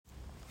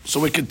So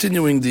we're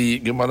continuing the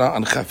Gemara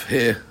on Chaf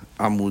He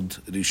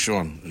Amud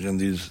Rishon. Again,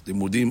 these the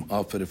mudim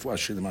are for Refuah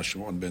Shlema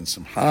Shimon ben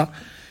Simcha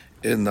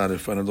in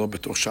Refanado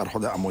Betoch Shar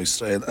Hoda Amo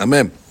Yisrael.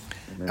 Amen.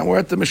 And we're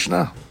at the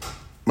Mishnah.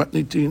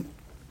 Matnitin.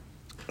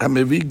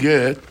 Hamevi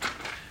get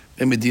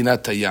a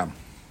Medinat Hayam.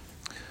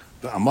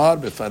 Ve'amar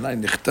befanai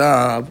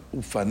nechtav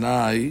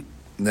ufanai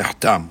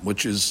nechtam,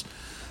 which is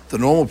the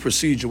normal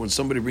procedure when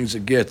somebody brings a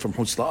get from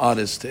Chutz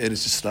La'aretz to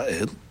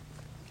Eretz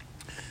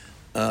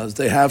Yisrael.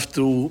 They have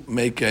to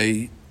make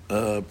a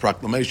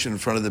proclamation in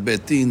front of the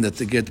Beit Din that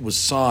the get was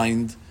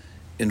signed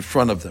in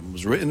front of them. It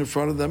was written in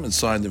front of them and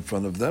signed in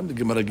front of them. The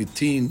Gemara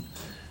Gittin,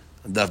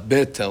 Daf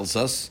Bet, tells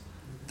us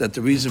that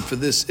the reason for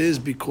this is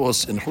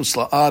because in Chutz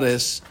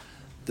La'aretz,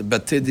 the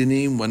Batei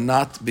Dinim were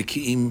not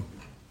Beki'im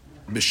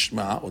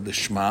Bishma, or the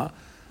Shma,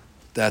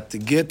 that the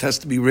get has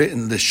to be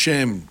written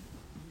L'Shem,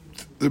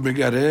 the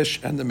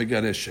Megaresh and the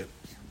Megareshet.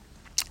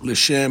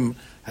 L'Shem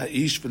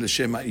Ha'ish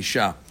v'L'Shem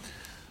Ha'isha.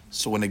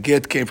 So when a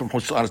get came from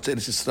Chutz La'aretz to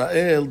Eretz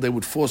Yisrael, they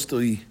would force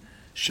the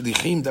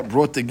shlichim that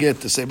brought the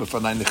get to say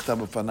b'fanai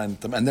nechtav, b'fanai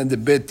nechtav, and then the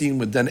Beit Din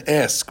would then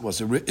ask,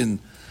 was it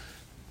written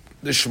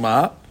the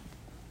Shema?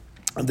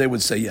 And they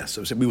would say yes.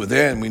 So we were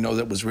there, and we know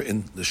that was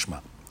written the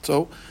Shema.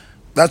 So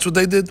that's what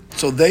they did.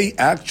 So they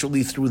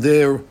actually, through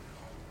their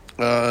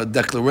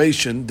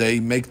declaration, they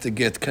make the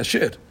get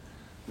kasher.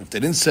 If they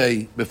didn't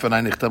say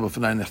b'fanai nechtav,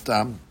 b'fanai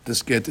nechtav,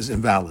 this get is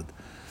invalid.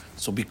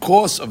 So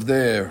because of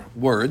their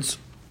words,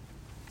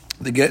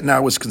 the get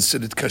now is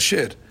considered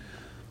kasher.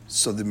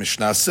 So the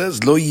Mishnah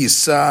says, Lo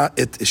yisa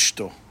et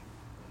ishto.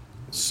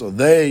 So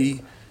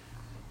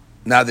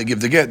now they give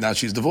the get, now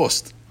she's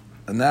divorced.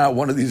 And now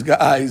one of these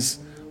guys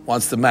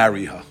wants to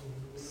marry her.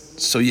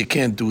 So you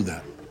can't do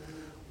that.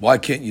 Why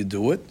can't you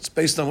do it? It's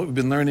based on what we've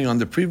been learning on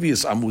the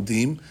previous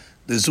Amudim,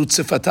 the Zut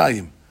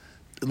Sifatayim.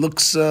 It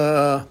looks,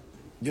 it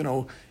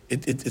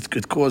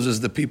causes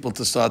the people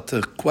to start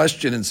to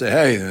question and say,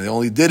 hey, they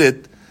only did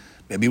it,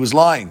 maybe he was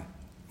lying.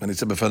 When he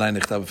said b'fanai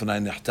nechtav,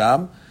 b'fanai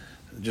nechtam,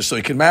 just so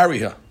he can marry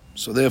her.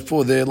 So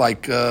therefore, they're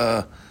like,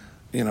 have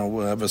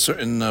a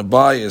certain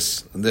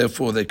bias, and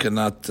therefore they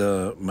cannot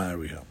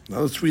marry her.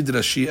 Now let's read the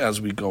Rashi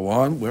as we go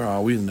on. Where are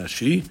we in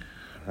Rashi?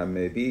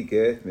 המביא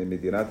גט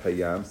ממדינת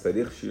הים,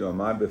 צריך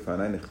שיאמר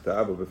בפני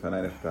נכתב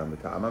ובפני נחתם.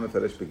 וטעמה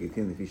מפרש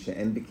בגיטין לפי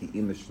שאין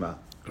בקיאים לשמה.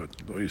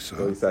 לא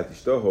יישא את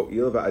אשתו,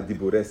 הואיל ועד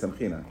דיבורי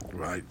סמכינה.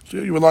 Right. So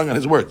you're relying on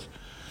his words.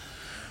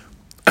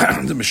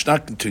 The Mishnah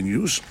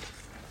continues.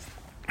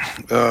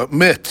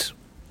 Met,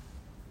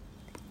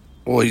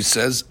 or he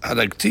says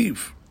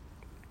haragtiv,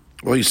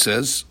 or he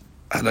says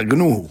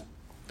haragnuhu.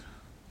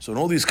 So in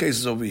all these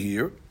cases over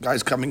here,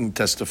 guys coming and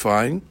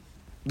testifying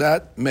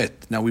that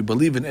met. Now we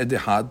believe in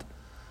edihad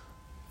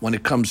when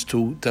it comes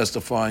to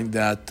testifying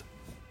that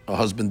a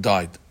husband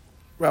died.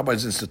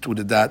 Rabbis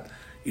instituted that,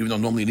 even though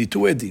normally you need two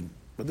edim.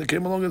 But they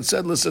came along and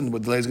said, listen, the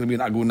delay is going to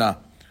be an aguna.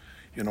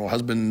 A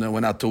husband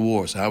went out to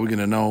war, so how are we going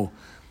to know?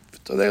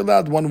 So they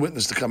allowed one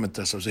witness to come and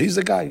testify. So he's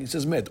the guy, he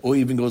says met. Or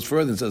he even goes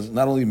further and says,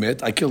 not only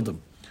met, I killed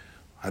him.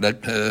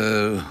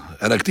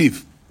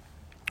 Haraktiv.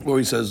 Or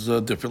he says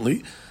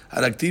differently,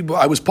 Haraktiv, but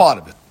I was part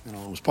of it.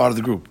 I was part of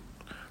the group.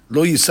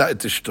 Lo yisa et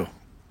ishto.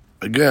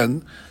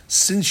 Again,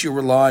 since you're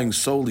relying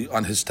solely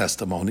on his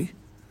testimony,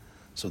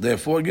 so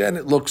therefore again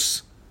it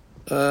looks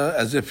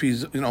as if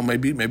he's,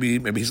 maybe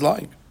he's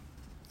lying.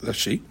 Let's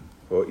see.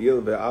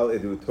 הואיל ועל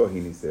עדותו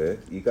היא נישאת,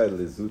 יגע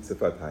לזות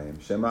שפתיים,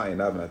 שמא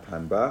עיניו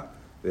נתן בה,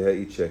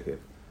 והעיד שקר.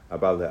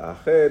 אבל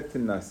לאחר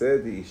תנסה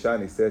דאישה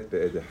נישאת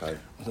בעד אחד.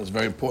 That's a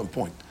very important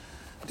point.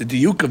 The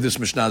diuk of this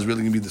Mishnah is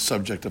really going to be the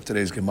subject of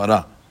today's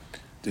Gemara.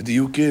 The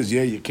diuk is,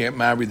 you can't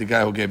marry the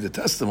guy who gave the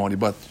testimony,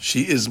 but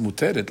she is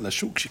muteret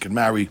lashuk. She can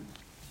marry,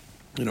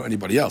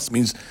 anybody else. It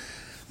means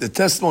the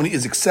testimony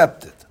is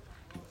accepted.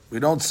 We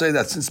don't say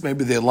that since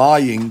maybe they're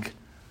lying,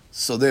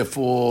 so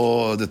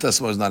therefore the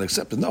testimony is not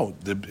accepted. No,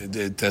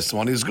 the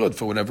testimony is good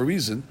for whatever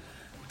reason,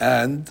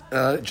 and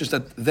just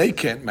that they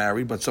can't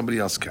marry, but somebody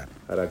else can.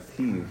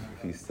 Haraktiv,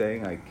 if he's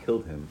saying I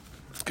killed him,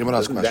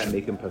 doesn't that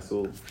make him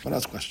pasul?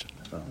 Gemara's question.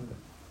 Oh, okay.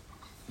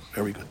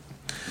 Very good.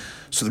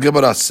 So the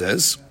Gemara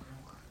says,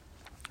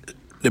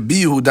 Rabbi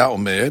Yehuda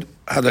Omer,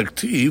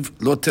 Haraktiv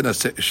lo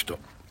tenase ishto.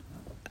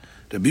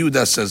 Rabbi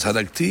Yehuda says,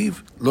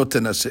 Haraktiv lo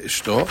tenase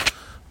ishto,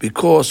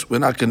 because we're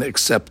not going to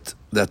accept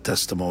that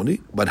testimony,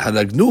 but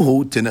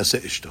Haragnuhu tenase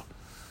ishto.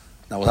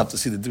 Now we'll have to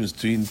see the difference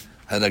between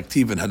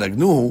Haraktiv and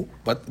Haragnuhu,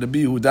 but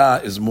Rabbi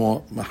Yehuda is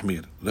more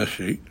mahmir.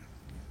 Rashi.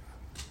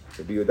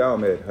 Rabbi Yehuda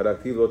Omer,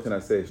 Haraktiv lo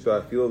tenase ishto,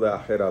 afil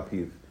le'acher al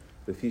piv.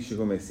 לפי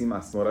שהוא משים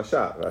עצמו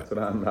רשע,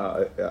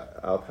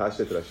 על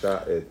חשת רשע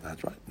עד.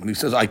 That's right. When he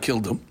says, I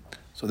killed him,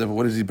 so therefore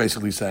what is he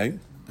basically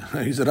saying?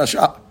 He's a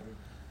rasha.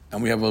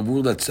 And we have a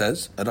rule that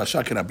says, a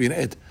rasha cannot be an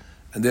ed.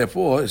 And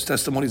therefore, his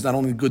testimony is not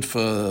only good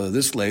for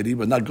this lady,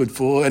 but not good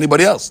for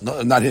anybody else.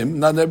 Not him,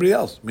 not everybody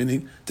else.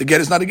 Meaning, the get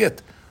is not a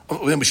get.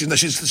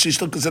 She's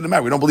still considered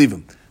married. We don't believe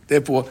him.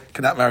 Therefore,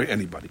 cannot marry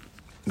anybody.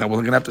 Now, we're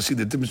going to have to see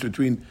the difference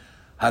between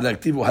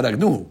haraktiv or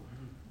haragnuhu.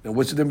 Now,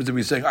 what's the difference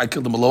between saying I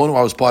killed him alone or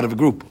I was part of a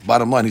group?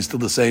 Bottom line, he's still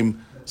the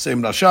same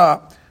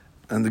Rasha,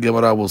 and the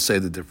Gemara will say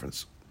the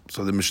difference.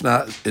 So the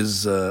Mishnah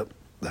is that.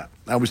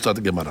 Now we start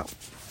the Gemara.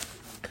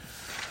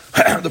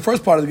 The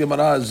first part of the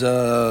Gemara is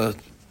a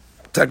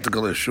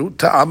technical issue.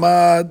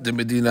 Ta'amad de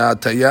Medina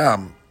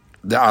Tayam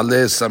de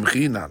Ale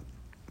Samchinan.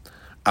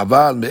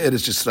 Aval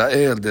me'eretz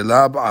Yisrael de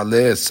lab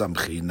Ale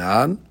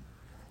Samchinan.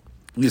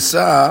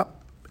 Yisa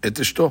et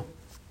ishto.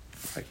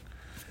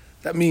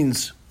 That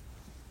means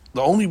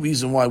the only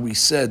reason why we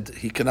said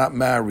he cannot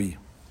marry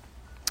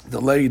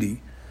the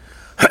lady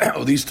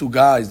or these two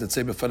guys that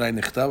say b'fanai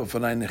nichtav,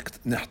 b'fanai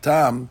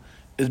nechtam,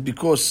 is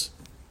because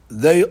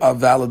they are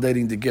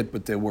validating the get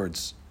with their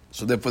words.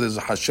 So therefore there's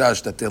a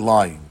hashash that they're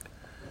lying.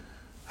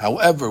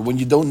 However, when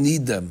you don't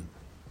need them,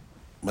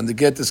 when the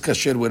get is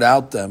kasher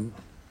without them,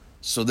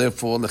 so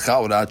therefore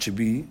l'cha'orah should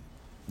be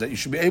that you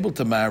should be able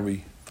to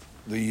marry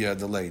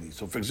the lady.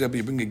 So for example,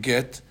 you bring a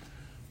get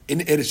in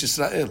Eretz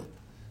Yisrael.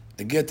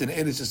 The get in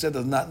Eretz Yisrael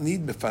does not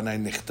need b'fanai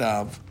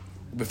nichtav,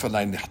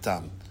 b'fanai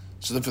nechtam.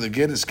 So therefore the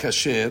get is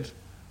kasher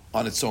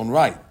on its own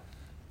right.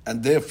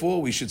 And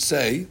therefore we should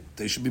say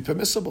they should be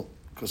permissible.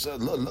 Because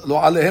lo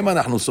alehem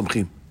anachnu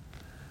somchim.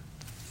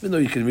 Even though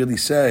you can really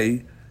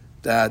say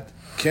that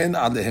ken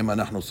alehem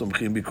anachnu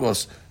somchim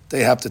because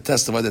they have to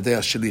testify that they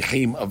are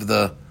shilichim of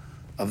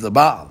the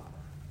Baal.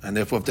 And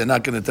therefore if they're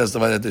not going to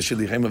testify that they're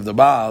shilichim of the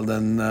Baal,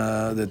 then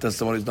their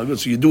testimony is not good.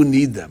 So you do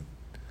need them.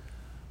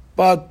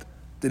 But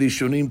the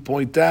Rishonim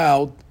point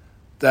out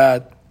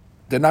that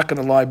they're not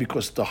going to lie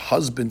because the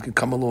husband can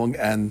come along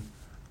and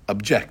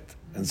object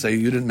and say, I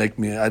didn't make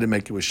you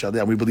a shaliach,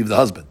 and we believe the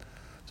husband.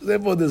 So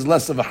therefore there's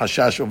less of a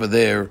hashash over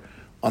there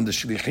on the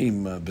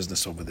shlichim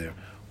business over there.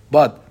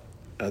 But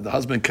the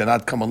husband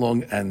cannot come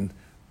along and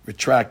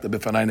retract the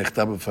b'fanai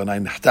nechtam,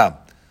 b'fanai nechtam.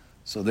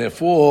 So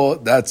therefore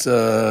that's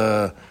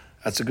a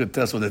good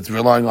test when it's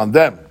relying on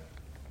them.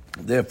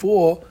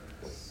 Therefore,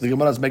 the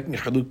Gemara is making a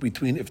haluk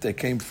between if they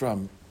came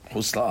from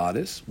Chutz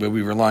La'aretz, where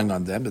we're relying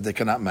on them, that they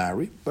cannot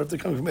marry, but if they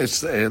come from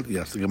Israel,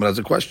 yes, the Gemara has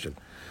a question.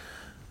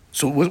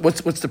 So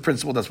what's the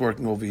principle that's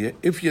working over here?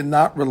 If you're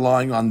not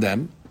relying on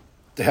them,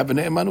 they have an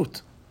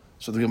ne'emanut.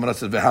 So the Gemara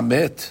says,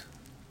 "Vehamet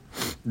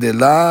de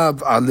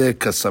lav ale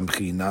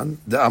kasamchinan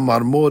de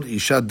amarmor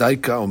isha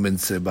daika o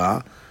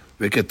menseba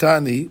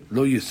veketani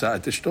lo yisa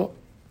et ishto."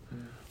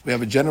 We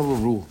have a general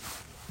rule: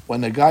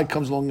 when a guy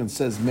comes along and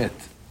says met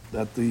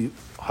that the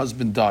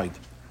husband died,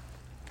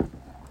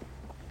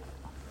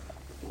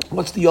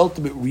 what's the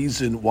ultimate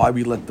reason why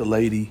we let the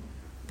lady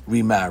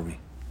remarry?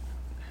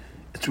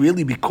 It's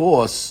really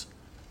because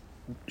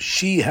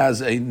she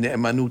has a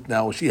ne'emanut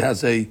now. She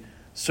has a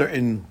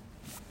certain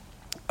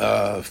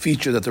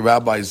feature that the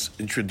rabbis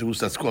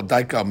introduced that's called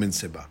daika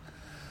minseba.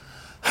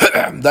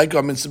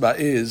 Daika minseba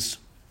is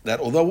that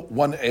although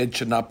one ed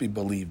should not be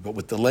believed, but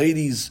with the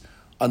lady's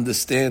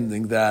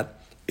understanding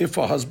that if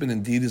her husband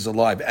indeed is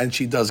alive and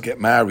she does get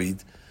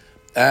married,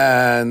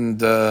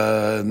 and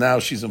now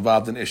she's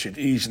involved in Eshet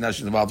Ish, now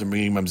she's involved in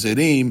bringing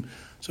mamzerim,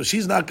 so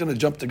she's not going to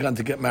jump the gun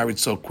to get married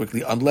so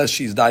quickly unless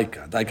she's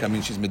daika. Daika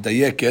means she's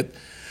medayeket.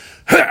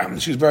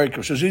 She's very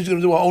close. So she's going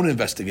to do her own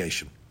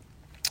investigation.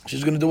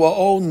 She's going to do her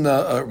own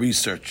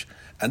research.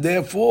 And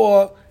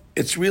therefore,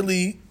 it's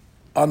really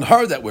on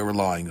her that we're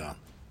relying on.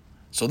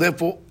 So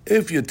therefore,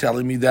 if you're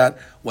telling me that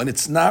when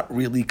it's not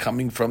really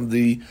coming from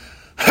the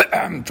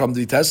from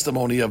the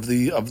testimony of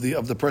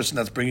the person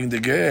that's bringing the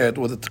get,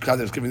 or the guy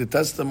that's giving the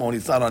testimony,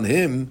 it's not on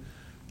him,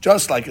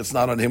 just like it's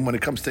not on him when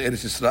it comes to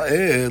Eretz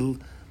Yisrael,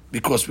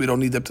 because we don't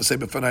need them to say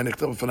b'fanai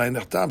nechtam, b'fanai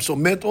nechtam. So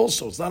met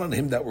also, it's not on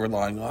him that we're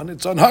relying on,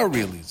 it's on her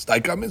really. It's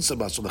daika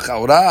minseba. So the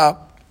chaura,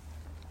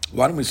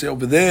 why don't we say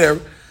over there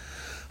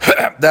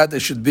that there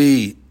should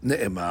be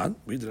ne'eman,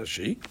 read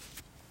Rashi,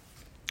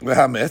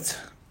 v'hamet.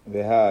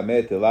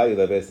 והאמת לה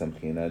ילווה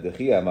סמכינן,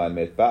 דכי אמר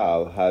מת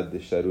בעל, had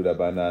דשרו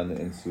רבנן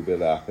אינסובה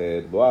לאחר,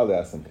 לא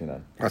עליה סמכינן.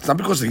 That's not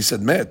because he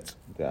said met.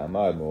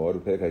 דאמר מור,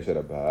 בפרק הישר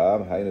הבא,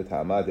 היינו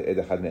טעמה דעד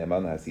אחד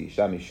נאמן להשיא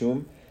אישה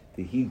משום,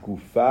 תהי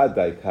גופה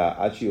דייקה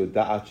עד שהיא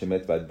יודעת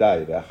שמת ודאי,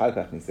 ואחר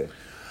כך ניסה.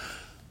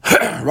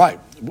 Right.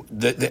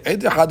 The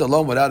ed echad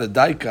alone without a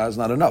daika is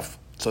not enough.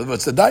 So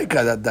it's the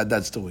daika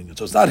that's doing it.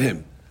 So it's not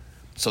him.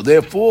 So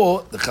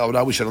therefore, the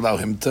chaura, we should allow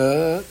him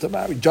to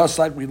marry, just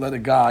like we let a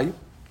guy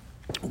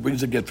who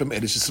brings a get from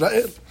Eretz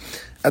Yisrael.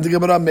 And the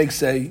Gemara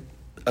makes a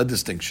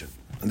distinction.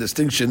 And the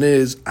distinction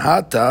is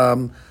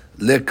hatam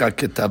leka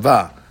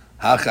ketava,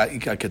 hacha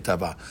ika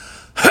ketava.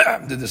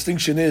 The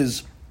distinction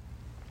is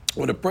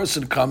when a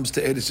person comes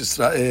to Eretz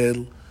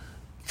Yisrael,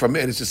 from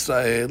Eretz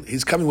Yisrael,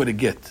 he's coming with a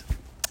get.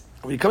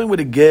 When you're coming with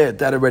a get,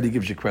 that already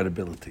gives you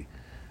credibility.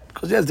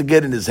 Because he has the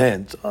get in his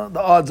hand. So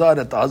the odds are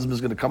that the husband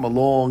is going to come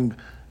along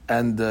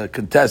and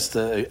contest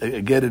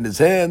a get in his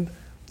hand.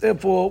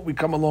 Therefore, we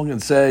come along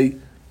and say,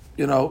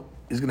 he's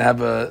going to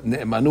have a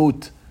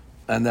ne'emanut,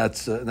 and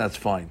that's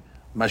fine.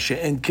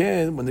 Mashe'en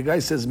ken, when the guy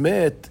says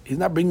met, he's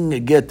not bringing a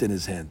get in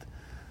his hand.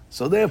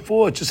 So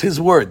therefore, it's just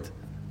his word.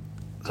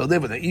 So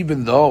therefore,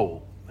 even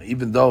though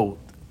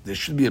there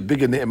should be a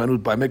bigger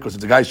ne'emanut by Mekos,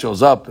 if the guy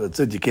shows up, that's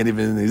it, you can't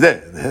even, he's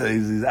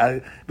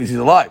there, he's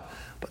alive.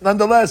 But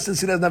nonetheless,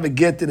 since he doesn't have a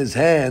get in his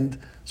hand,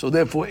 so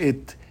therefore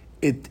it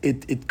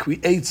it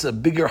creates a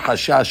bigger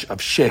hashash of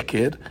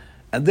sheker,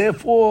 and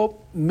therefore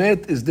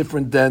met is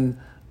different than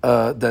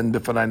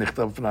b'fanai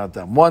nichtav b'fanai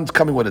nechtam. One's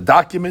coming with a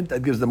document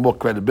that gives them more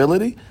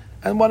credibility,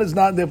 and one is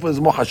not. Therefore,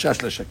 there's more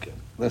hashash l'sheker.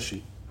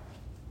 Rashi.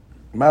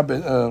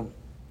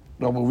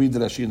 We'll read the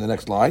Rashi in the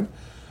next line.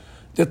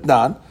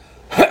 Ditnan.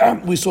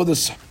 We saw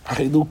this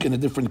chiluk in a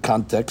different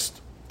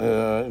context.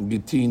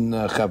 Gitin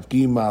Chav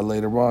Gima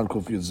later on,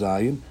 Kuf Yud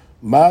Zayin.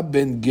 Ma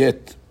ben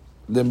get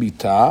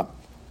lemita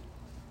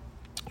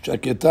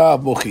shaketa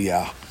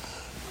mochiyah.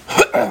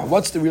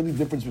 What's the really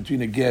difference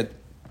between a get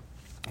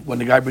when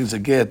the guy brings a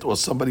get or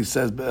somebody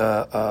says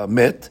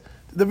met?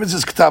 The difference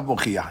is ktav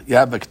mochiyah. You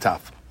have a ktav,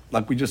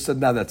 like we just said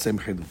now. That same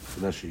chiluk.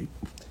 Rashi.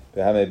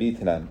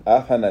 והמביטנן,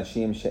 אף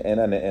הנשים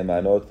שאינן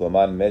נאמנות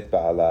לומר מת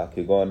בעלה,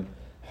 כגון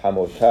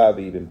חמותה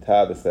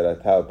ואיבמתה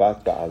וסרתה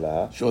ובת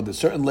בעלה. Sure, there's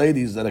certain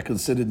ladies that are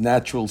considered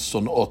natural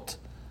sunot.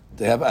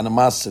 They have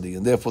animosity,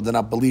 and therefore they're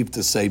not believed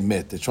to say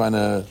met. They're trying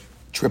to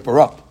trip her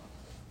up.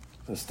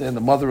 Understand,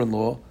 the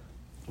mother-in-law,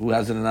 who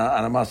has an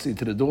animosity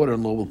to the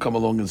daughter-in-law, will come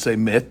along and say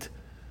met,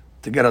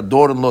 to get her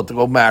daughter-in-law to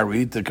go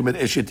marry, to commit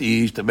ishet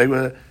ish, to make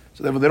her...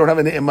 So therefore, they don't have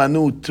an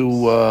imanut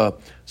to.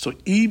 So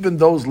even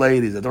those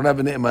ladies that don't have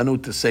an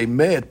imanut to say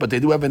met, but they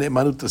do have an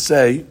imanut to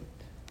say.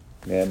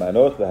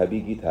 נאמנות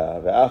להביא גיטה,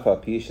 ואף על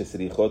פי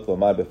שצריכות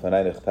לומר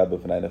בפני נכתב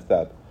בפני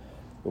נכתב.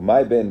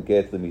 ומאי בין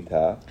גט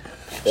למיתה.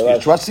 You're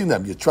trusting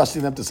them. You're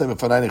trusting them to say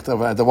בפני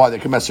נכתב. Why? They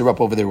can mess her up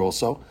over there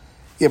also.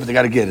 Yeah, but they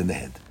got to get in the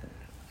hand.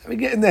 I mean,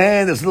 get in the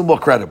hand is a little more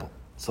credible.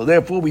 So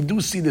therefore, we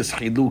do see this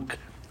chiluk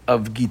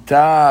of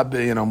gita,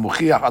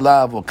 muchiyah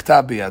alav or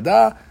ktab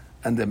biyada.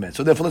 And the men.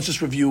 So therefore, let's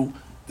just review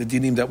the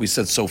dinim that we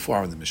said so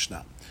far in the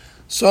Mishnah.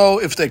 So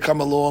if they come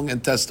along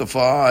and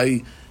testify,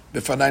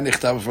 b'fanai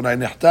nichtav, b'fanai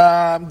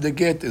nichtam, the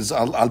get is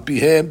al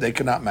pihem, they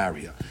cannot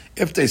marry her.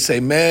 If they say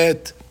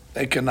met,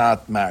 they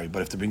cannot marry.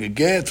 But if they bring a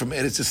get from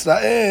Eretz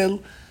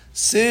Israel,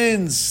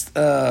 since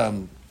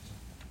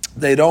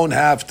they don't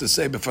have to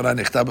say b'fanai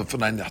nichtav,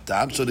 b'fanai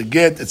nichtam, so the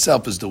get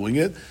itself is doing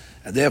it,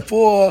 and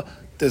therefore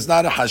there's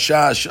not a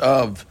hashash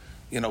of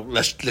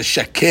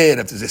l'shaker,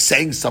 if they're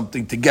saying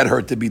something to get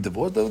her to be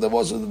divorced, the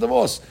divorce is the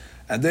divorce,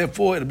 and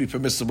therefore it'll be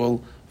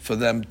permissible for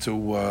them to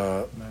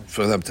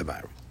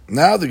marry.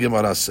 Now the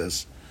Gemara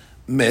says,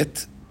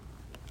 met,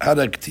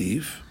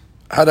 haragtiv,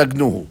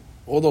 haragnuhu,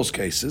 all those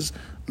cases,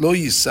 lo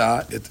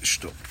yisa et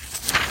ishto.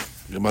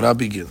 Gemara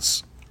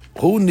begins,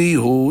 hu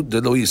nihu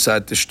de lo yisa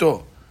et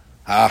ishto,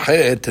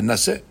 ha'acher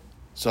tenaseh.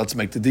 So let's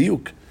make the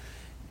diuk.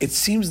 It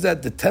seems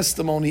that the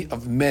testimony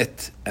of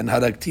met and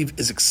haragtiv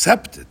is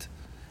accepted.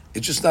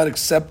 It's just not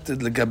accepted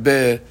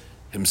legabe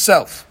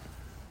himself.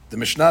 The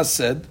Mishnah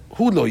said,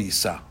 hu lo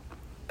yisa,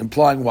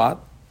 implying what?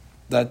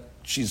 That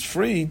she's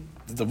free,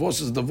 the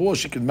divorce is a divorce,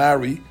 she can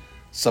marry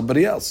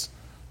somebody else.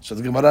 So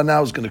the Gemara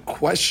now is going to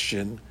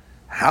question,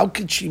 how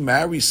could she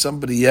marry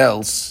somebody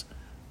else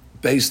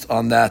based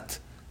on that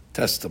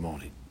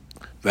testimony?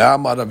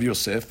 Ve'amar Rav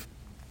Yosef,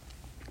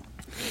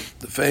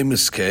 the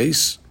famous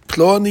case,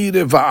 ploni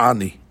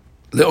reva'ani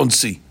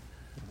leonsi.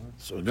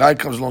 So a guy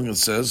comes along and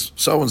says,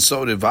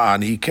 so-and-so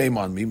reva'ani, he came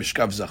on me,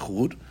 mishkav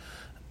zachur,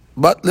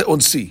 but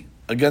le'onsi,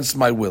 against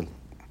my will.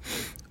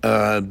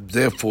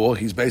 Therefore,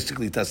 he's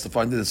basically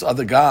testifying that this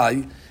other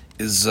guy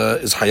is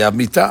hayab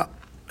mita.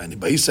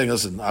 And he's saying,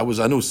 listen, I was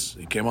anus,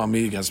 he came on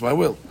me against my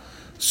will.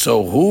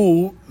 So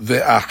hu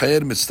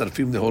ve'acher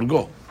mitztarfim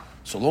lehorgo.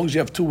 So long as you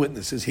have two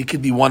witnesses, he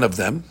could be one of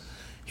them,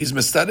 he's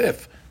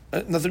mistarif.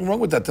 Nothing wrong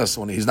with that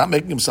testimony. He's not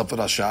making himself a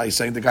rasha, he's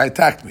saying the guy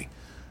attacked me.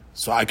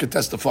 So I could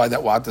testify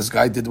that this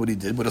guy did what he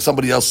did, but if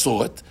somebody else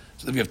saw it,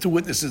 so if you have two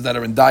witnesses that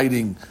are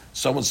indicting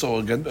so-and-so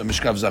against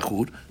Mishkav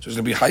Zachur, so it's going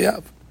to be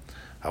Hayav.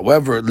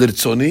 However,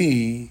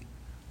 Lirtzoni,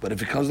 but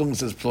if he comes along and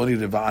says, Ploni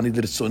Reva'ani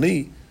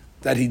Lirtzoni,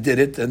 that he did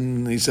it,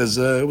 and he says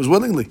it was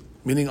willingly,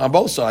 meaning on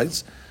both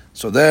sides,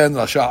 so then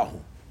Rasha'hu.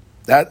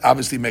 That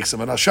obviously makes him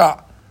a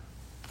Rasha,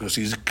 because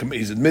he's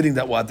admitting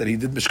that he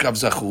did Mishkav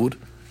Zachur,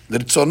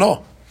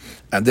 Lirtzono.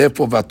 And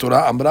therefore,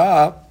 Vatura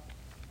Amra,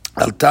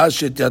 Alta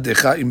shet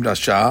yadecha im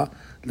rasha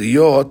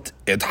liyot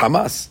ed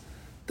Hamas,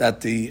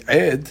 that the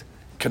ed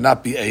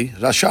cannot be a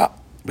rasha.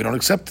 We don't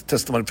accept the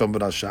testimony from a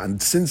rasha.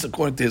 And since,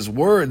 according to his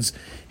words,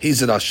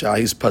 he's a rasha,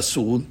 he's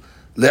pasul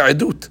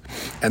le'edut.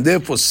 And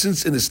therefore,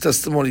 since in his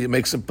testimony it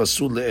makes him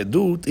pasul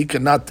le'edut, he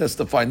cannot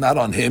testify not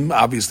on him,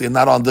 obviously, and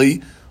not on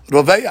the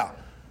roveya,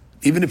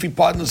 even if he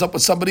partners up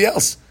with somebody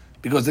else,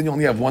 because then you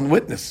only have one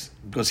witness.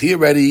 Because he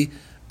already,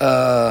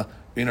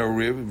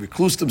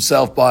 reclused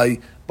himself by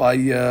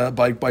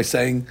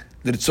saying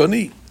that it's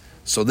oni.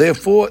 So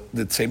therefore,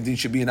 the same thing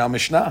should be in our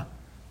Mishnah.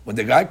 When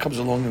the guy comes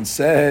along and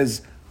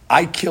says,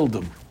 I killed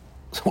him.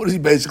 So what is he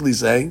basically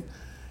saying?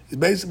 He's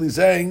basically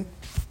saying,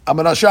 I'm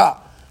an Rasha.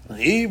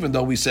 Even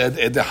though we said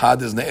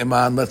Edehad is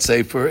Ne'eman, let's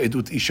say for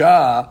Edut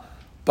Isha,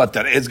 but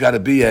that it's got to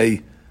be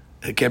it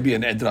can't be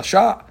an Ed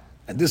Rasha.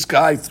 And this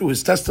guy, through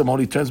his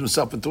testimony, turns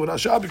himself into a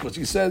Rasha because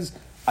he says,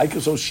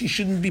 so she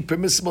shouldn't be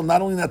permissible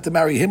not only not to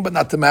marry him, but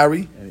not to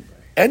marry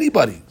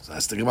anybody. So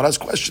that's the Gemara's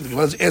question. The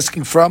Gemara is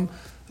asking from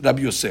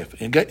Rabbi Yosef.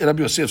 And get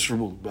Rabbi Yosef's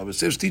rule. Rabbi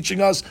Yosef's teaching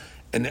us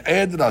An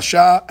Ed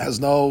Rasha has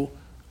no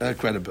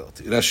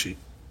credibility. Rashi.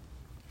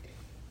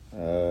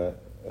 Right,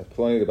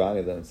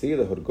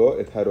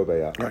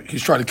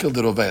 he's trying to kill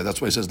the Rovea. That's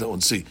why he says the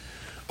Unsi.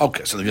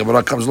 Okay, so the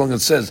Gemara comes along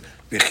and says,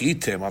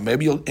 V'chitem, or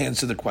maybe you'll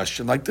answer the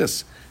question like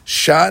this.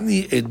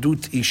 Shani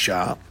edut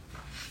isha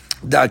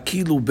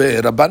da'kilu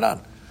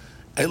be'rabanan.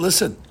 Hey,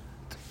 listen,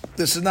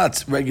 this is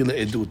not regular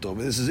edut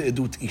over. This is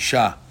edut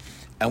isha.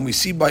 And we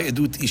see by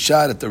edut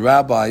isha that the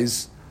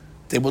rabbis,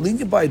 they were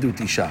lenient by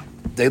edut isha.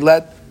 They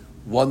let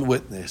one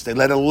witness. They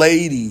let a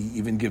lady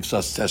even give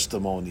us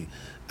testimony.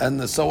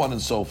 And so on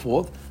and so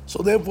forth.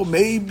 So therefore,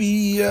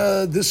 maybe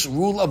this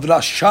rule of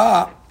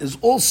Rasha is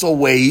also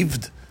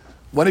waived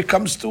when it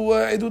comes to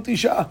Edut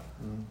Isha.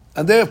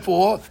 And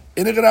therefore,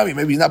 in a Garami,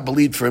 maybe he's not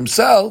believed for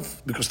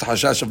himself, because the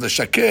Hashash of the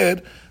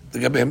Shakir,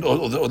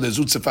 or the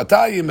Zut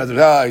Sefatayim,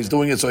 that he's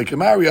doing it so he can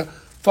marry her,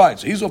 fine.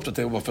 So he's off the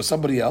table. But for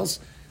somebody else,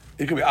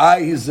 it could be,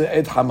 he's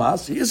Ed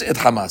Hamas. He is Ed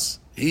Hamas.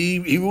 He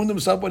ruined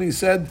himself when he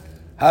said,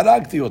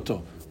 Haragti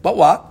Oto. But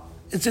what?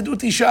 It's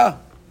Edut Isha.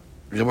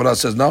 The Gemara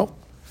says, no.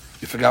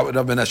 You forgot what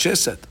Rav Menashe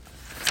said.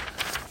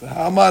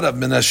 Amar Rav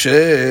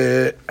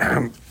Menashe,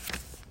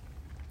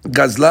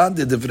 Gazlan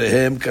de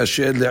devrehem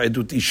kasher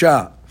le'edut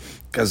isha.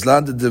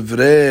 Gazlan de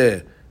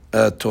devrei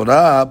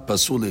Torah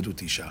pasul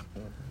le'edut isha.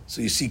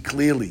 So you see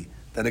clearly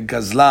that a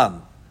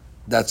Gazlan,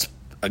 that's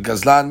a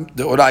Gazlan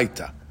de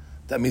Oraita.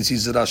 That means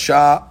he's a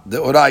Rasha de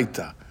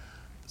Oraita.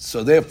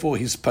 So therefore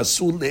he's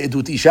pasul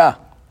le'edut isha.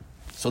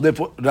 So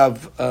therefore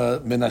Rav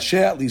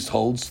Menashe at least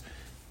holds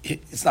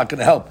it's not going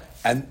to help.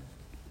 And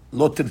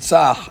Lo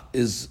Tirtzach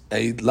is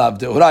a lav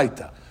de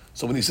Oraita.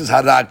 So when he says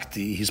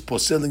Harakti, he's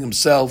poseling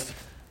himself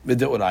with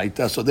the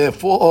Oraita. So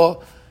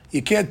therefore,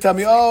 you can't tell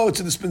me,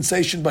 it's a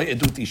dispensation by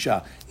Edut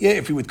Isha. Yeah,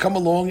 if he would come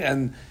along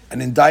and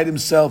indict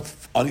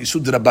himself on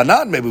Isud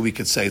Rabbanan, maybe we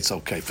could say it's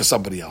okay for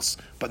somebody else.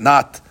 But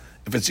not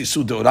if it's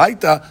Isud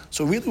Oraita.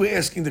 So really we're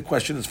asking the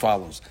question as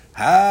follows.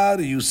 How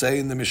do you say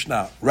in the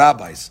Mishnah,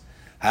 rabbis,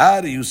 how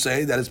do you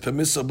say that it's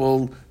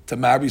permissible to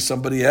marry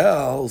somebody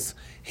else?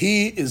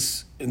 He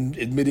is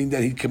admitting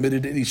that he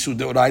committed an Isur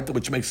Deoraita,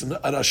 which makes him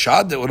a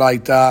Rasha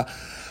Deoraita,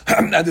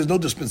 and there's no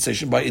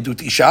dispensation by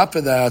Edut Isha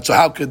for that. So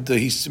how could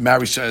he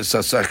marry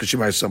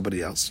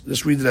somebody else?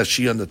 Just read it as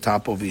she on the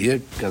top over here.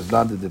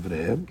 Gazlan de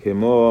Devrehem.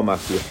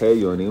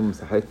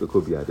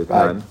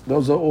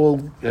 Those are all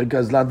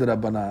Gazlan de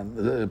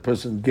Rabbanan. A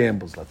person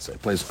gambles, let's say,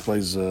 plays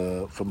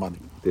for money.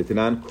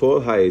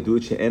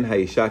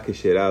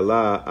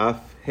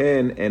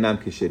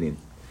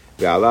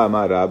 ועלה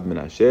אמר רב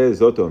מנשה,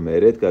 זאת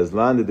אומרת,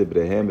 גזלן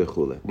לדבריהם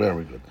וכו'.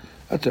 Very good.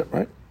 That's it,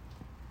 right?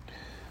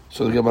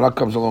 So the Gemara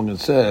comes along and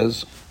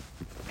says,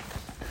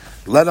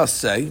 let us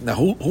say, now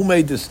who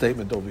made this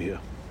statement over here?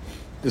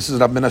 This is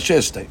Rab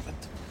Menashe's statement.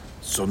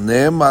 So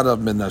Ne'emar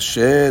Rab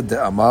Menashe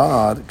de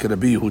Amar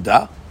Rabbi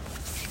Yehuda.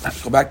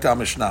 Go back to our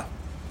Mishnah.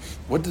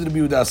 What did Rabbi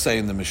Yehuda say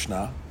in the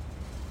Mishnah?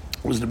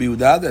 It was Rabbi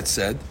Yehuda that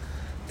said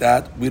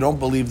that we don't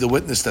believe the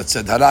witness that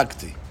said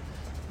Harakti.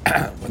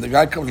 When the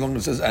guy comes along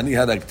and says Ani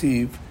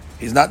Haraktiv,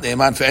 he's not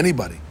Ne'eman for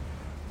anybody.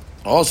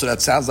 Also,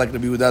 that sounds like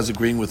Rabbi Yehuda is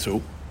agreeing with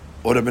who?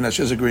 Or Rabbi Menashe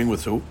is agreeing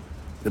with who?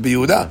 Rabbi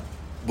Yehuda.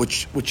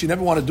 Which you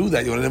never want to do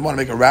that. You never want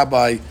to make a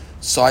rabbi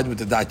side with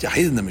the Dat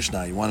Yahid in the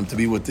Mishnah. You want him to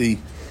be with the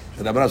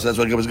Rabbi. So that's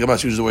why Rabbi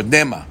uses the word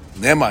Nema.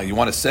 Nema, you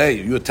want to say,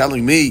 you're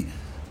telling me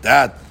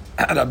that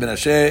Rabbi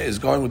Menashe is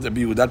going with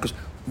Rabbi Yehuda, because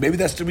maybe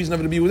that's the reason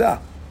of Rabbi Yehuda.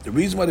 The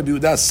reason why Rabbi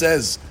Yehuda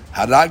says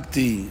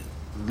Haragti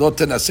lo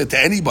tenaseh to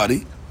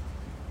anybody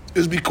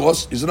is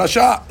because he's a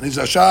Rasha. And he's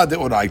a Rasha de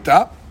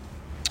Oraita,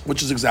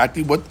 which is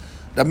exactly what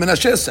Rabbi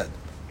Menashe said.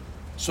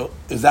 So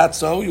is that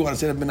so? You want to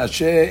say that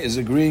Menashe is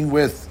agreeing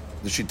with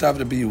the Shita of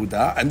Rabbi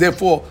Yehuda, and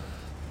therefore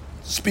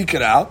speak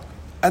it out,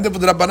 and therefore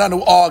the Rabbanan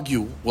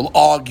will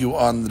argue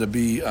on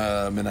Rabbi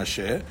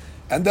Menashe,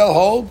 and they'll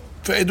hold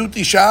for Edut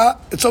Isha,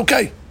 it's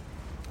okay.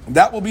 And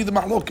that will be the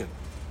mahloket.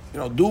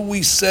 Do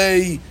we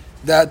say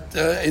that,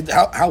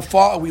 how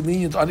far are we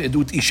lenient on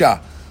Edut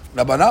Isha?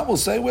 Rabbanan will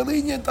say, we're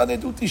lenient on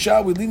Edut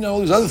Isha, we're lenient on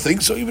all these other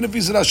things, so even if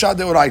he's a Rasha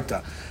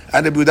Deoraita.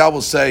 And Rabbi Yehuda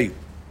will say,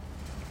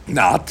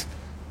 not.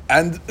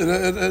 And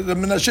the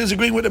Menashe is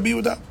agreeing with Rabbi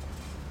Yehuda.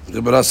 The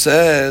Gemara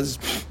says,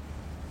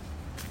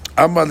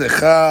 Amar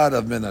lecha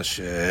Rav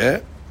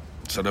Menashe.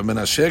 So Rav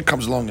Menashe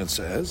comes along and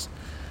says,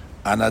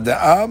 Ana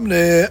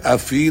de'amne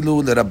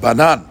afilu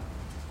leRabbanan.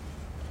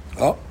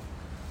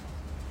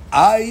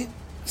 I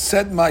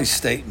said my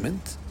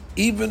statement,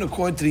 even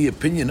according to the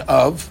opinion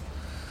of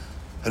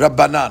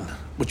Rabbanan,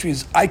 which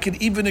means I could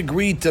even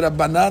agree to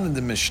Rabbanan in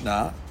the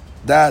Mishnah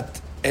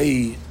that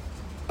a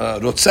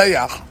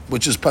Rotzeach,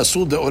 which is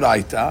Pasul de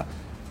Oraita,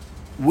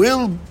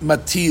 will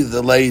matir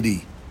the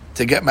lady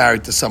to get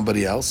married to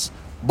somebody else,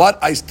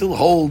 but I still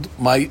hold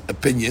my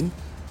opinion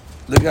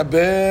what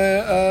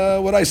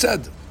I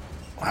said.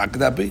 How could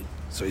that be?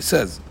 So he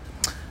says,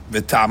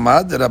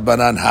 V'tamad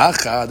Rabbanan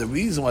hacha, the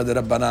reason why the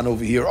Rabbanan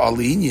over here are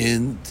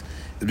lenient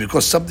is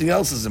because something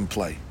else is in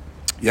play.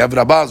 You have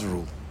Rabbah's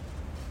rule.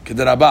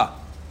 K'de Rabbah.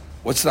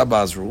 What's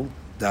Rabbah's rule?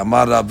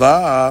 Da'amar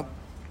Rabbah,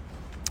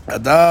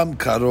 Adam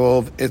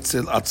karov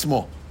etzel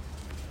atzmo.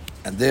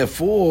 And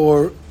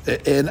therefore,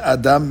 en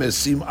adam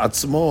mesim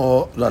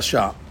atzmo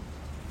rasha,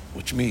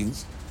 which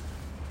means,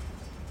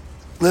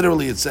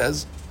 literally it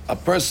says, a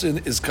person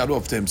is cut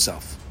off to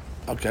himself.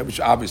 Okay, which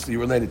obviously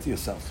related to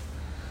yourself.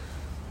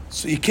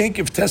 So you can't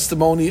give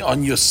testimony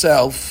on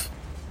yourself,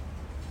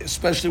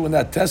 especially when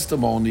that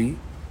testimony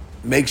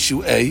makes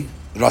you a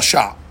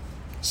rasha.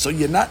 So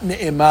you're not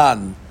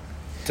ne'eman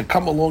to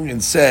come along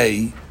and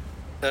say,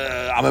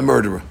 I'm a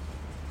murderer.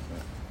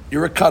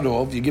 You're a cut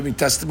off, you're giving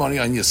testimony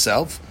on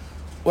yourself.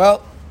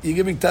 Well, you're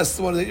giving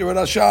testimony that you're a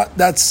rasha,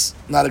 that's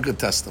not a good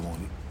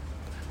testimony.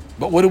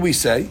 But what do we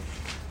say?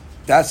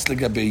 That's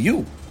legabe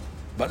you.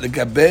 But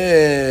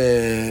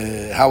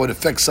legabe how it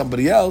affects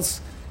somebody else,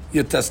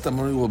 your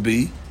testimony will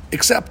be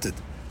accepted.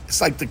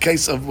 It's like the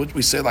case of what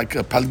we say, like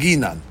a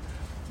palginan,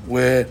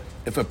 where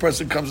if a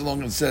person comes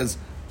along and says,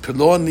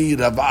 Piloni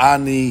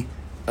Rav'ani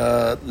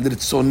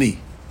Litzoni,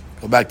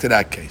 go back to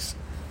that case.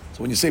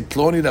 So when you say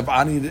Piloni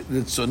Rav'ani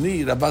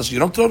Litzoni, Ravas, you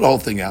don't throw the whole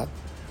thing out.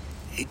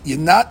 You're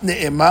not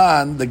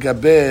ne'eman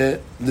legabe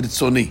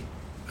Litzoni,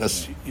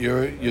 because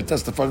you're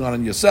testifying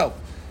on yourself.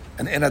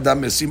 And en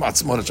adam mesim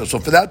atzmo rasha. So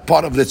for that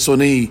part of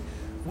Litzoni,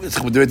 the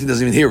Betin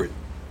doesn't even hear it.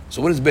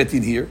 So what does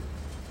Betin hear?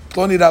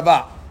 Piloni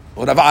Rava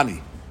or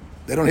Rav'ani.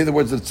 They don't hear the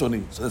words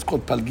Litzoni. So that's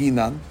called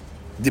Palginan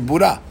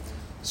Dibura.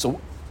 So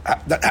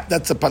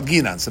that's a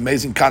palginan. It's an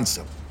amazing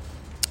concept.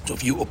 So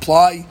if you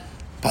apply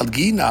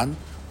palginan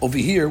over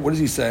here, what is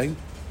he saying?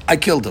 I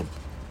killed him.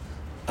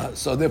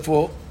 So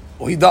therefore,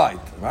 he died,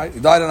 right? He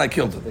died and I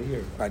killed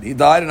him. Right? He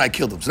died and I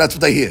killed him. So that's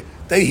what they hear.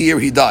 They hear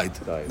he died.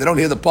 They don't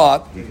hear the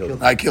part,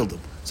 I killed him.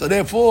 So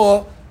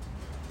therefore,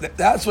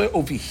 that's why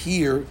over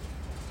here,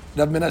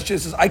 Rav Menashe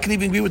says, I can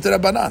even agree with the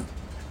Rabbanan.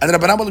 And the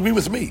Rabbanan will agree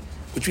with me.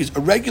 Which means a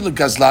regular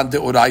gazlan de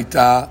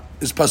oraita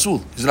is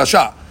pasul, is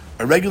rasha.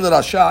 A regular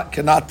rasha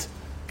cannot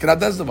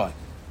testify.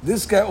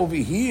 This guy over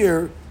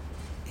here,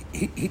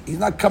 he's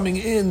not coming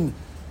in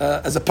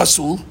as a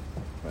pasul.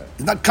 Right.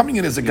 He's not coming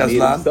in as a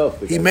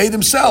gazlan. He made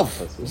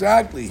himself.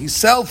 Exactly. He's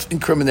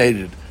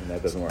self-incriminated.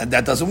 And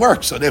that doesn't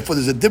work. So therefore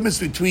there's a difference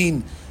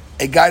between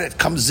a guy that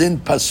comes in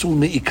pasul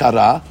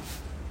me'ikara,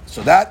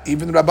 so that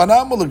even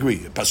Rabbanan will agree.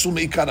 Pasul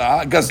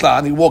me'ikara,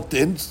 gazlan, he walked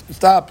in,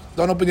 stop,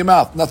 don't open your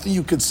mouth. Nothing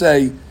you could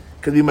say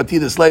could be mati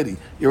this lady.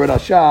 You're a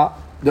rasha,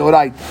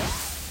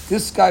 deoraita.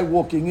 This guy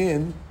walking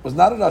in was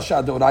not a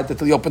rasha deoraita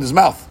until he opened his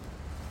mouth.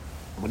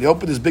 When he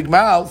opened his big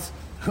mouth,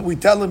 we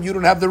tell him you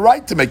don't have the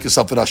right to make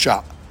yourself a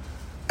rasha.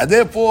 And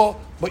therefore,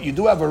 but you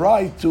do have a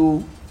right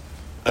to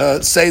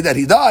say that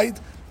he died,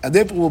 and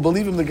therefore we'll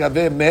believe him the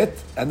gabe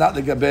met, and not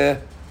the gabe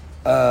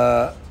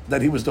that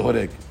he was the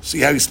horeg. See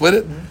how he split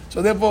it? Mm-hmm.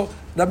 So therefore,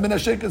 Rabbi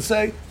Menashe can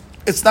say,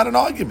 it's not an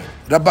argument.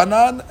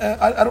 Rabbanan,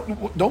 I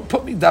don't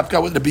put me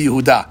dafka with Rabbi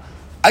Yehuda.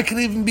 I can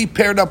even be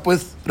paired up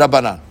with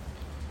Rabbanan.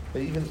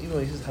 But even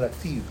when he says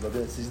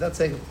haraktiv, he's not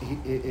saying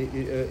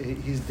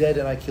he's dead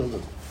and I killed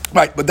him.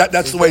 Right, but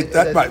that's the way.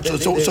 Right. So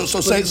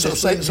say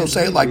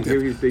it like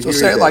this. So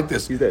say it like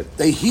this.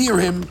 They hear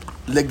him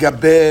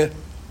legabe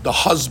the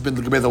husband,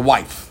 legabe the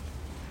wife,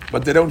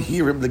 but they don't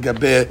hear him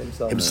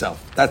legabe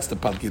himself. That's the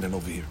palginan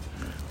over here.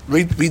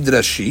 Read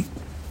Rashi.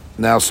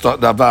 Now start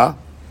Rabba.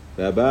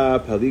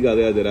 Rabba paliga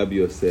de Rabbi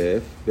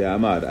Yosef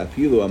ve'amar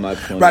afilu amar.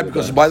 Right,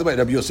 because by the way,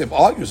 Rabbi Yosef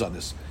argues on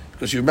this.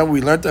 Because you remember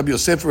we learned Rabbi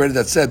Yosef already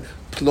that said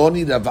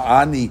Ploni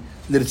Rav'ani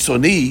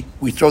Litzoni,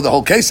 we throw the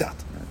whole case out.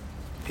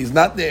 He's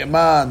not the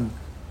iman,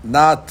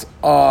 not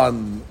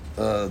on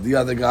the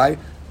other guy,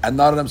 and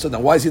not on himself.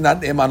 Now, why is he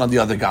not the iman on the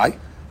other guy?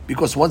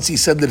 Because once he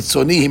said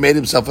Litzoni, he made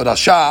himself a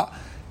rasha,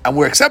 and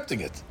we're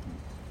accepting it.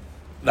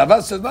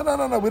 Rava says,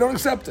 no, we don't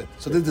accept it.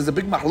 So there's a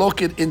big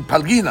mahloket in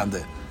Palginan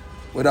there.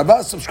 Where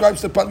Rava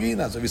subscribes to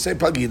Palginan. So if you say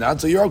Palginan,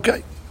 so you're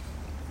okay.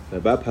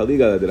 רבה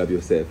פליגה לרבי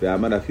יוסף,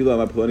 ואמר אפילו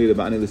אמר פלוני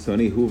לבעני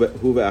לסוני,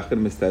 הוא ואחר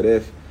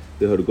מסתרף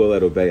להורגו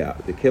לרובע.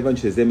 וכיוון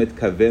שזה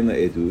מתכוון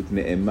לעדות,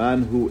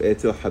 נאמן הוא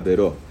אצל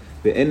חברו,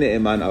 ואין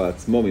נאמן על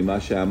עצמו ממה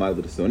שאמר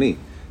לסוני.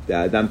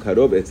 והאדם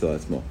קרוב אצל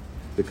עצמו,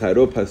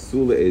 וקרוב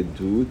פסול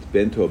לעדות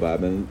בין טובה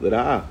בין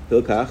לרעה.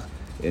 לכך,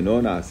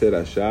 אינו נעשה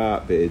רשע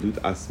בעדות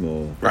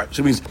עצמו. Right,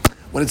 so it means,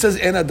 when it says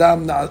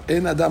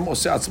אין אדם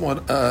עושה עצמו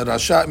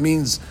רשע, it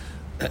means,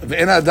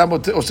 ואין אדם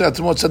עושה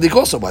עצמו צדיק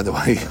also, by the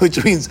way,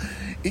 which means,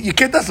 you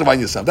can't testify on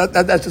yourself.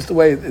 That's just the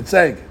way it's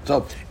saying.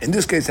 So in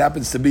this case,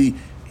 happens to be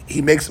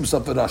he makes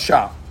himself a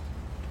rasha,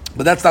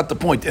 but that's not the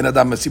point. En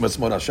adam mesim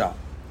atzmo rasha.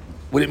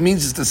 What it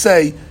means is to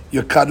say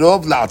you're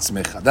karov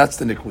la'atzmecha. That's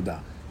the nikuda.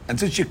 And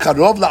since you're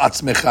karov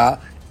la'atzmecha,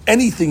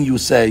 anything you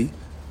say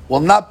will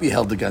not be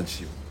held against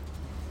you.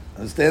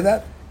 Understand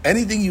that?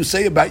 Anything you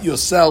say about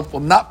yourself will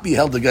not be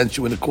held against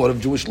you in the court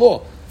of Jewish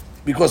law,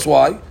 because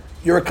why?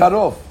 You're a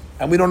karov,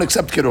 and we don't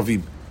accept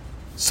karovim.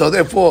 So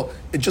therefore,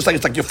 it's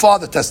like your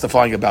father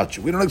testifying about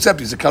you. We don't accept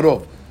he's a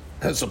karov.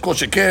 So kol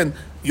sheken,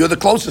 you're the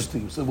closest to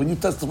you. So when you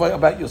testify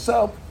about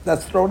yourself,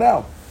 that's thrown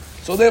out.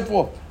 So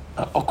therefore,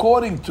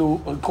 according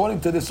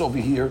to this over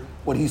here,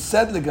 what he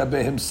said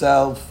legabe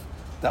himself,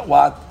 that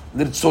what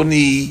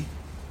litzoni,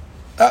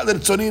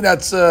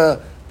 that's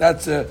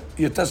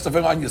you're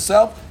testifying on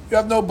yourself. You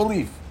have no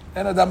belief.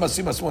 And Adam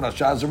Masim Asmo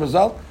Rasha as a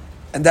result.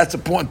 And that's a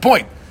point.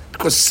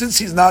 Because since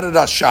he's not a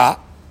Rasha,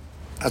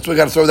 that's why we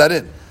got to throw that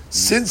in.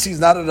 Since he's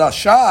not a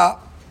Rasha,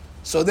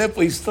 so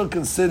therefore he's still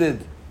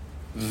considered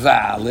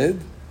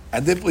valid,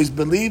 and therefore he's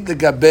believed the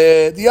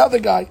Gabe, the other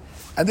guy.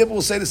 And therefore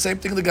we'll say the same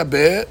thing, the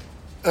Gabe,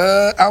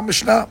 our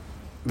Mishnah.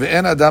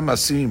 Ve'en Adam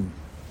Masim.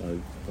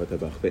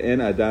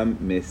 ואין אדם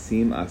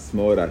משים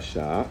עצמו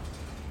רשע,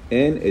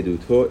 אין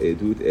עדותו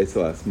עדות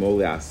אצל עצמו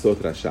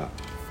לעשות רשע.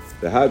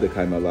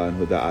 והדקיימה לן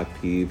הודעת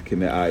פיו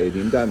כמאה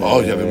עדים דמה.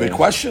 Oh, you have a big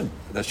question.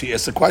 Does she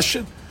ask a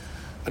question?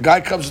 A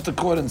guy comes to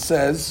court and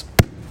says,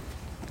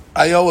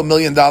 I owe $1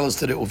 million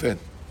to the Uven.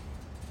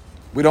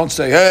 We don't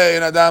say, hey,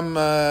 in Adam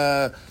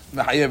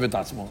mehayev et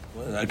atzmo,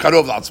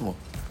 karov l'atzmo.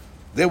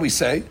 There we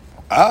say,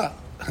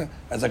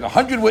 that's like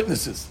 100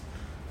 witnesses.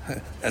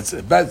 That's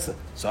bad.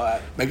 So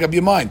make up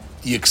your mind.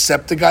 Do you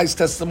accept the guy's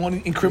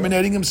testimony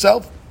incriminating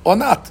himself or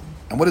not?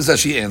 And what does that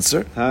she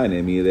answer?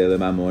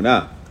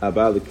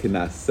 אבל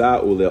כנסה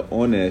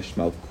ולעונש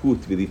מלכות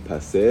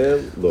ולהיפסל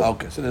לא.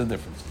 Okay, so there's a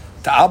difference.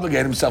 To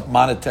obligate himself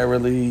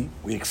monetarily,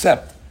 we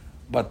accept.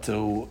 But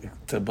to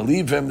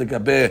believe him, the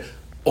gabe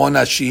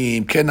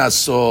onashim,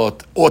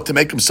 kenasot, or to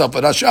make himself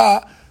a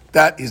rasha,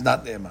 that is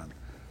not ne'eman.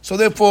 So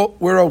therefore,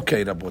 we're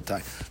okay,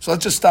 Rabotai. So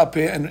let's just stop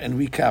here and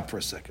recap for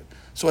a second.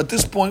 So at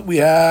this point, we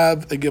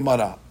have a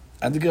Gemara.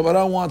 And the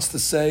Gemara wants to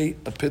say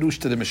a pirush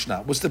to the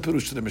Mishnah. What's the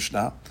pirush to the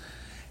Mishnah?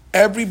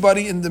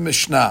 Everybody in the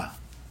Mishnah,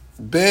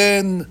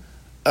 Ben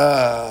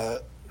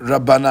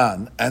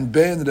Rabbanan and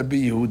Ben Rabbi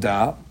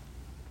Yehuda,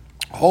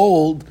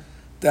 hold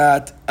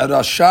that a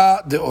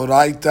Rasha de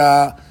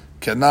Oraita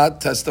cannot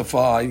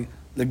testify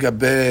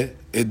legabe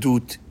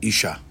edut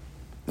isha.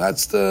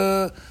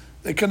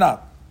 They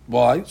cannot.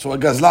 Why? So a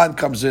Gazlan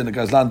comes in, a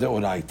Gazlan de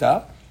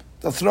Oraita,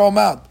 they'll throw him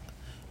out.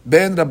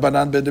 Ben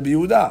Rabbanan, Ben Rabbi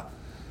Yehuda.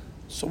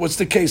 So what's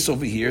the case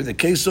over here? The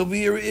case over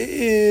here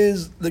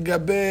is the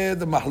Gabe,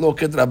 the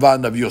Mahloket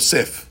Rabban of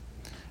Yosef.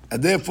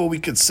 And therefore we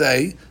could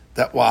say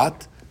that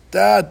what?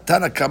 That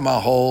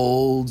Tanakama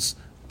holds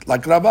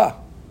like Rabbah.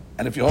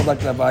 And if you hold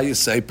like Rabbah, you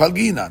say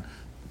Palginan.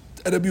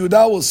 And Rabbi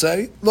Yehuda will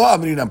say, Lo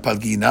Amrinan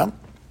Palginan.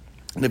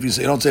 And if you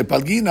say, you don't say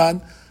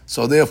Palginan,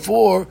 so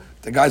therefore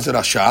the guy's a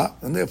Rasha,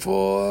 and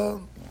therefore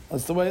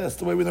that's the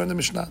way we learn the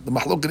Mishnah. The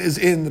Mahloket is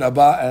in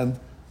Rabbah and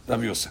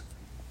Rabbi Yosef.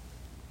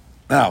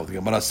 Now the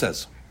Gemara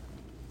says,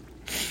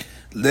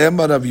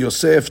 Lema Rav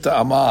Yosef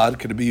ta'amar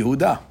Rabbi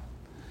Yehuda.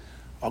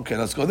 Okay,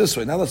 let's go this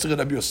way. Now let's look at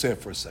Rabbi Yosef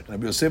for a second.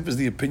 Rabbi Yosef is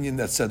the opinion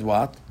that said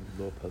what?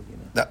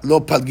 That lo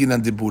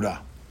palginan dibura.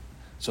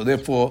 So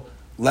therefore,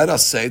 let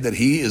us say that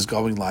he is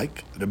going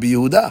like Rabbi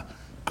Yehuda,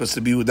 because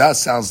Rabbi Yehuda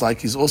sounds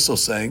like he's also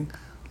saying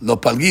lo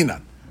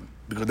palginan,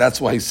 because that's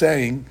why he's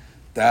saying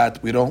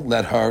that we don't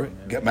let her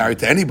get married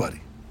to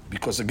anybody,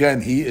 because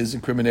again he is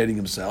incriminating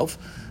himself,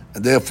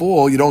 and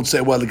therefore you don't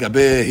say, well, the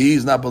gabe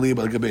he's not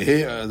believable, the gabe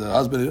here the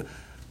husband.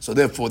 So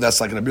therefore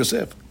that's like Rabbi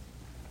Yosef.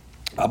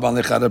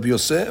 Aban lecha Rabbi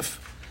Yosef.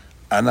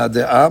 Ana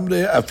de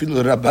amre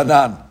afilu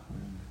Rabbanan.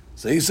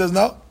 So he says,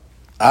 no,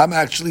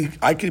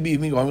 I could be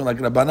even going like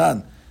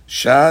Rabbanan.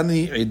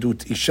 Shani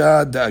edut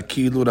isha da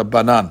akilu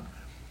Rabbanan.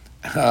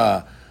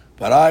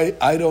 But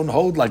I don't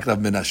hold like Rav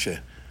Menashe.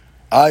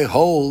 I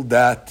hold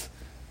that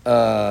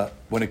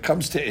when it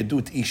comes to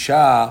edut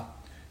isha,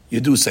 you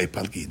do say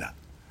palgina.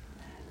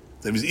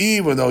 That means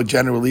even though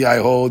generally I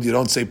hold you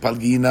don't say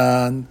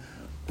palginan,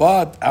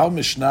 but our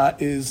Mishnah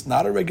is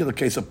not a regular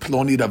case of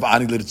ploni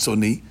Ravani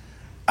l'ritzoni.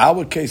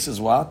 Our case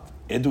is what?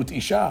 Edut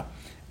Isha.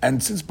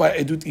 And since by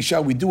Edut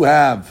Isha we do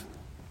have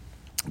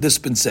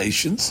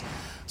dispensations,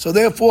 so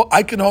therefore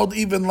I can hold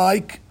even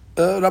like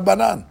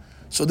Rabbanan.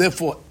 So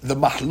therefore the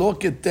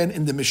mahloket then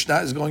in the Mishnah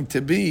is going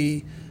to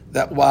be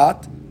that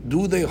what?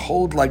 Do they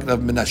hold like Rav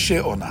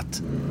Menashe or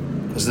not?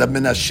 Because Rav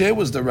Menashe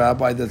was the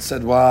rabbi that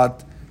said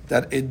what?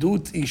 That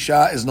Edut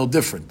Isha is no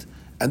different.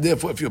 And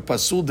therefore if you're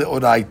Pasul de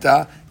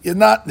Oraita, you're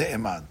not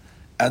Ne'eman.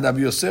 And Rabbi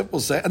Yosef will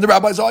say, and the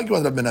rabbis argue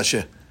on Rav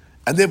Menashe.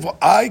 And therefore,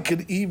 I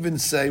could even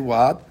say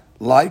what?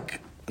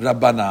 Like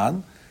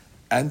Rabbanan,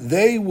 and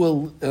they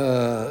will,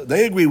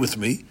 they agree with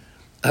me,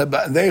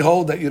 but they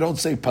hold that you don't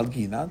say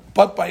Palginan,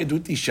 but by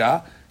Edut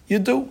Isha, you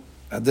do.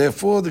 And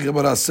therefore, the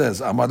Gemara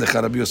says, Amar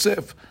lecha Rabbi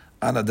Yosef,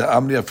 Ana da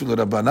Amri afilu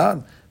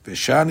Rabbanan,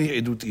 Veshani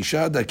Edut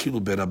Isha da kilu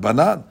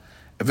Rabbanan,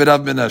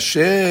 V'Rav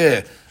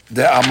Menashe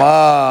de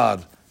Amar,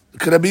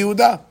 Rabbi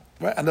Yehuda,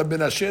 right? And Rav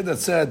Menashe that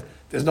said,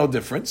 there's no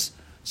difference.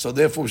 So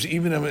therefore,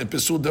 even in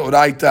Pesul de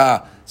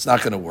Oraita, it's not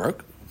going to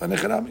work. In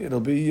Echanami,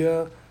 it'll be...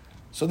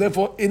 so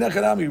therefore, in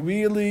Echanami,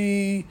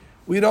 really,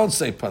 we don't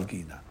say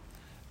Palgina.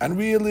 And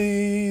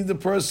really, the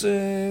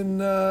person,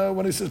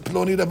 when he says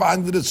Ploni Rav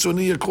Andret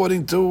Suni,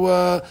 according to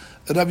Rav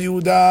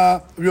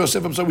Yehuda,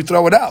 Yosef, so we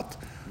throw it out.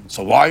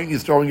 So why are you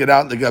throwing it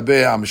out?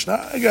 Legabe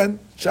HaMishnah? Again,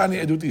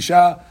 Shani Edut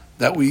Isha,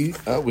 that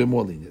we're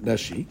more lenient.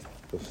 That's she.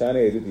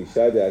 Shani Edut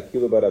Isha, de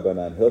Akilu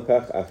Barabanan,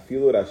 Hilkach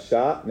Afilu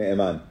Rasha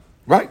Ne'eman.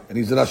 Right, and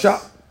he's a Rasha,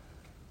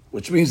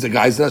 which means the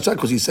guy's a Rasha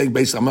because he's saying,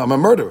 basically, I'm a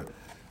murderer.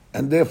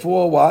 And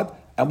therefore, what?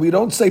 And we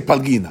don't say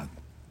Palginan.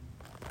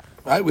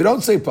 Right? We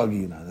don't say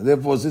Palginan. And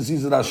therefore, since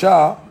he's a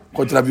Rasha,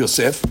 According to Rabbi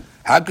Yosef,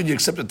 how could you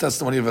accept the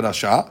testimony of a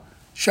Rasha?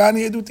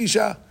 Shani Edut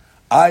Isha.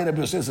 Rabbi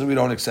Yosef says we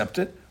don't accept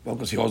it. Well,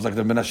 because he holds like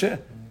the Menashe.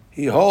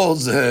 He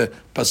holds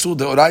Pasud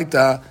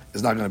Deoraita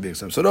is not going to be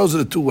accepted. So those are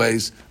the two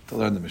ways to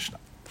learn the Mishnah.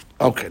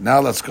 Okay, now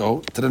let's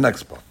go to the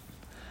next part.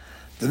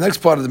 The next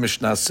part of the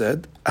Mishnah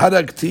said,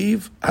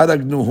 Haragtiv,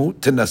 Haragnuhu,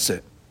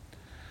 Tenase.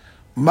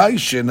 Mai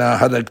Shena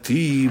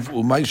Haragtiv,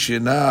 Umai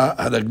Shena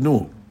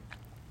Haragnuhu.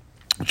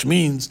 Which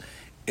means,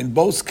 in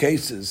both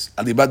cases,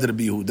 Ali Badr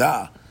Rabbi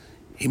Yehuda,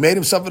 he made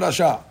himself a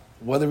Rasha.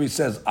 Whether he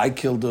says, I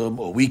killed him,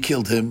 or we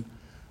killed him,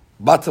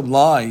 bottom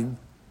line,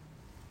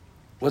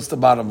 what's the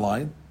bottom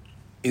line?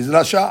 Is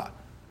Rasha.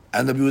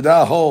 And the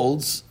Yehuda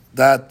holds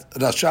that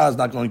Rasha is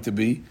not going to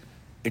be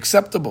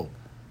acceptable.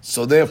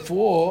 So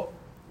therefore,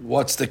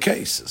 what's the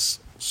cases?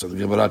 So the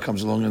Gemara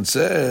comes along and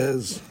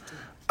says,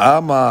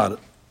 Amar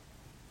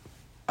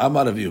of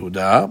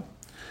Yehuda,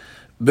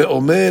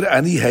 Be'omer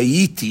ani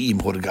hayiti im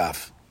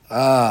horgaf.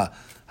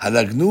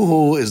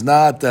 Halagnuhu is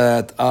not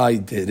that I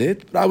did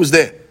it, but I was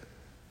there.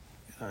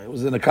 It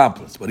was an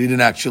accomplice, but he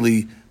didn't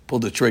actually pull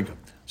the trigger.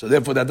 So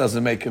therefore, that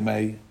doesn't make him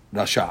a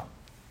Rasha.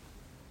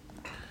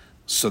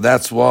 So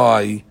that's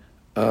why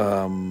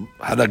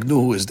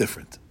Haragnuhu is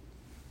different.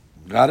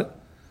 Got it?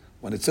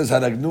 When it says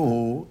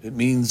Haragnuhu, it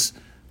means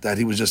that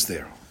he was just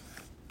there.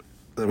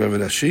 Rabbi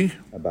Rashi?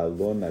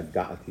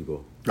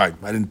 Right.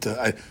 I didn't.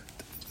 In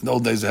the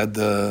old days, I had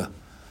it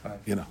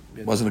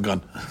wasn't a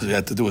gun. So you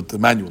had to do it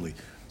manually.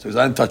 So he says,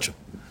 I didn't touch him.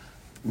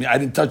 I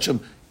didn't touch him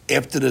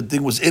after the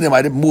thing was in him.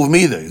 I didn't move him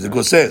either. He's a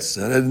gosses.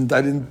 I didn't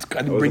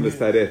bring him.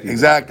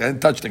 Exactly. I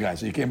didn't touch the guy.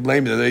 So you can't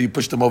blame me. You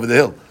pushed him over the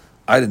hill.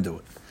 I didn't do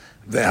it.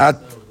 They had.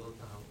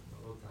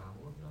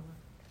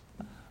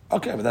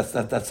 Okay,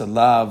 but that's a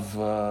love.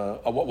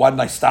 Why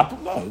didn't I stop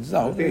him?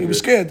 No, he was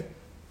scared.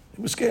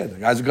 He was scared. The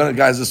guy's a gun. The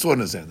guy's a sword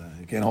in his hand.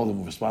 You can't hold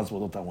him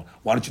responsible.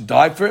 Why don't you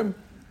die for him?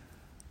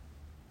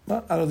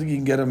 No, I don't think you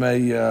can get him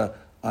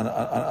I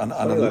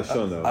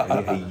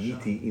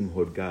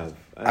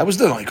was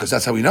there because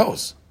that's how he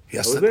knows. He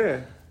has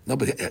there. No,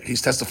 but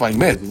he's testifying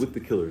mad. With the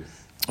killers.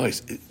 Why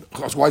is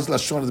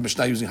Lashon of the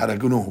Mishnah using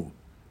Haragunuhu?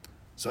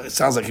 So it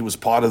sounds like he was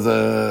part of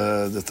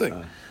the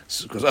thing.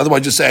 Because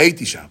otherwise, just say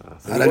Haiti Sham.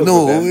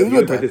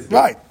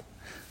 Right.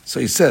 So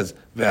he says,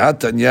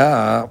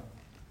 Ve'atanya.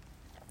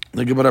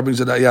 The Gemara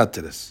brings an ayat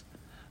to this.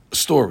 A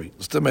story.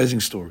 It's an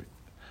amazing story.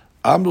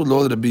 Amru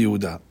lo Rabbi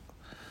Yehuda.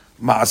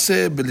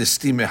 Ma'aseh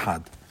b'listim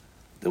ehad.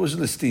 There was a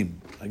listim.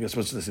 I guess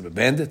what's listim? A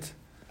bandit?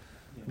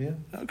 Yeah.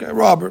 Okay,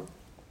 robber.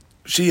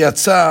 She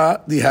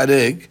yatsa the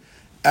hareg,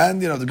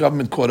 and the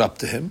government caught up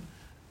to him,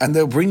 and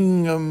they're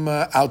bringing him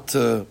out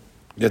to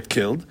get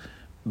killed.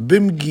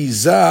 Bim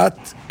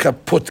gizat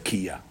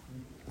kapotkia.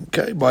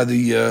 Okay, by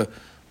the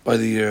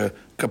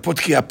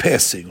kapotkia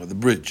passing or the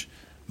bridge.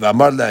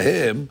 V'amar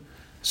lahem.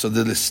 So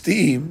the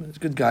listim, he's a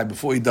good guy.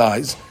 Before he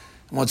dies,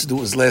 he wants to do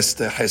his last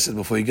chesed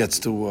before he gets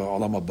to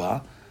Olam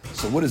Haba.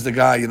 So what is the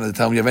guy? They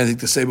tell him, you have anything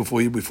to say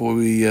before we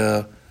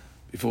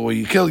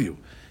kill you?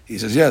 He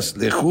says, yes.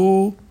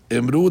 Lechu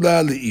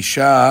imruda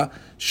leisha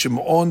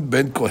Shimon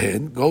ben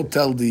Kohen. Go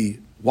tell the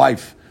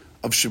wife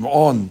of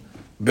Shimon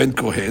ben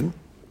Kohen.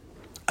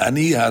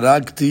 Ani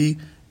haragti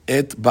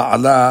et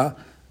ba'ala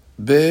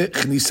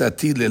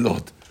bechnisati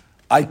lelod.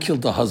 I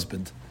killed the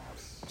husband.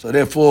 So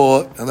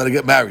therefore, I'm going to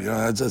get married.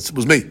 It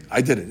was me.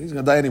 I did it. He's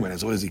going to die anyway.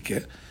 So what does he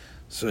care?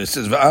 So it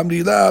says,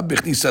 "Va'amri la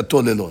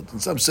bechnisato lelod."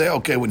 And some say,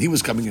 okay, when he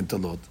was coming into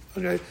Lod.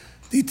 Okay,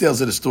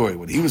 details of the story.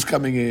 When he was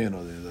coming in,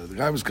 or the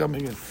guy was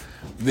coming in.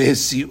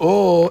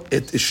 V'hesio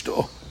et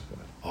ishto.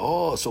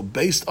 Oh, so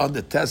based on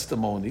the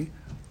testimony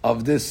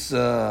of this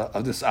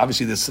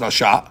obviously this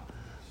Rasha,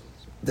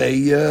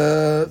 they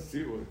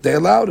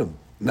allowed him.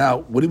 Now,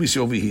 what do we see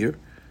over here?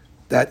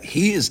 That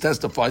he is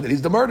testifying that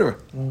he's the murderer.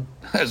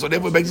 So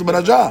therefore it makes him a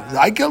Rasha.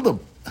 I killed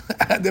him.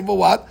 And therefore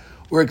what?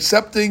 We're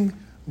accepting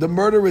the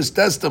murderer's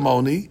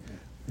testimony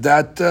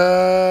that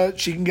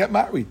she can get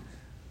married.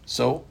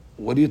 So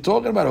what are you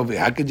talking about over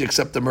here? How could you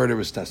accept the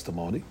murderer's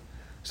testimony?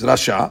 It's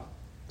Rasha.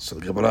 So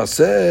the Gemara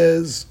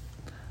says,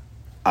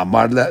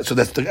 Amar. So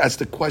that's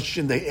the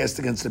question they asked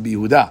against the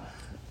Yehuda.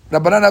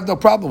 Rabbanan have no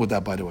problem with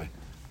that, by the way.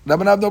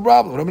 Rabbanan have no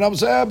problem. Rabbanan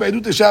say,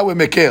 Be'edut Isha we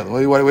mekel.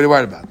 What are you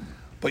worried about?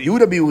 But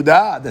Yehuda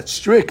Yehuda, that's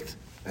strict.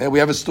 We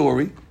have a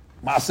story.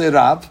 Maaseh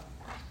Rav.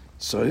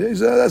 So he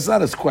said, that's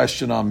not his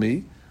question on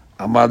me.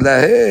 Amar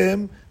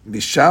lahem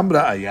misham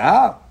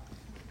ra'aya.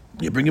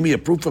 You're bringing me a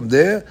proof from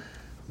there.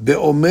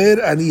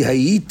 Be'omer ani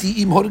hayiti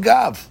im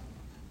horgav.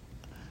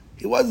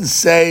 He wasn't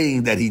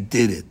saying that he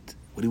did it.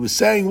 What he was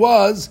saying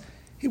was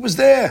he was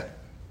there.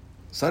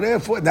 So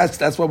therefore,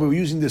 that's why we were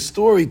using this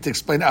story to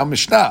explain our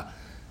Mishnah.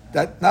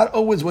 That not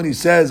always when he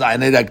says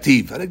ani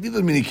aktiv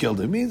doesn't mean he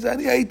killed him. It means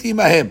ani hayiti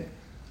mahem.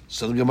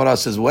 So the Gemara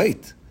says,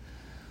 wait,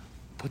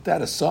 put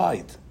that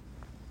aside.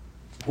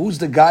 Who's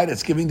the guy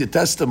that's giving the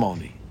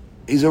testimony?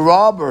 He's a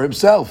robber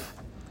himself.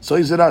 So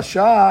he's a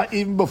Rasha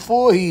even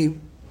before he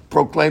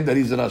proclaimed that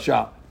he's a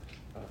Rasha.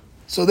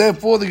 So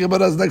therefore, the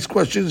Gemara's next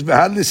question is,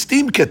 V'hal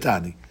listim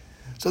ketani.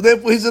 So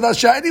therefore, he's a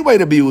Rasha anyway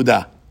to be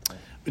Yehuda.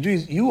 Which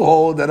means you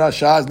hold that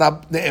Rasha is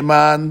not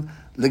ne'eman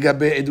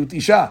legabe edut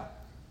isha.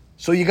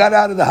 So you got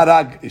out of the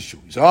harag issue.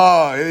 He said,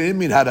 oh, he didn't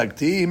mean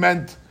haragti, he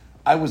meant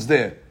I was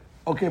there.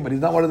 Okay, but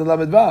he's not one of the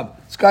Lamed Vav.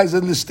 This guy's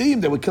in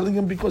Listim. They were killing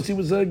him because he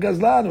was a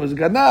Gazlan, he was a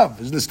Ganav.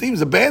 His Listim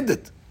is a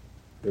bandit.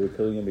 They were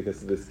killing him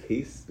because of this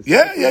case?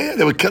 Yeah.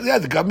 They were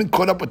the government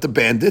caught up with the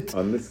bandit.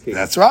 On this case?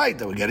 That's right.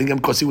 They were getting him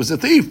because he was a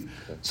thief.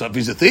 Okay. So if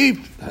he's a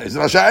thief, he's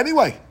an Rasha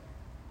anyway.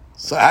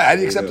 So how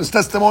do you accept his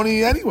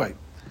testimony anyway?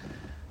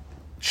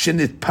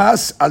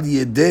 Shenitpas al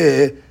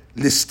yedeh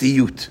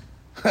listiyut.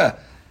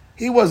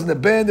 He wasn't a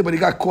bandit, but he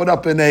got caught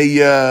up in he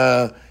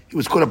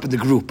was caught up in the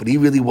group, but he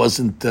really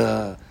wasn't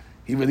doing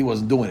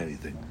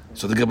anything.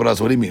 So the Gemara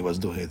says, what do you mean he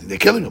wasn't doing anything? They're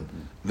killing him.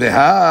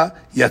 Veha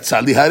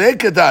yatzali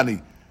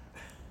hareketani.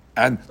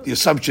 And the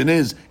assumption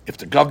is, if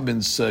the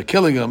government's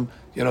killing him,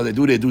 they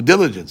do their due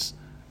diligence.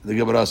 The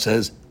Gemara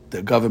says,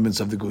 the governments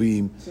of the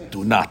Goyim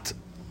do not.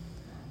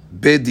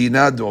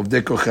 Bedinad of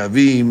the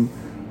Kochavim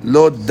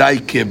lo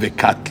daike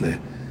bekatle.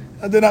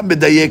 And they're not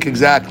medayek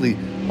exactly.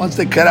 Once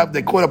they caught up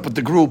with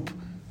the group,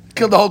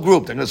 killed the whole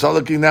group. They're going to start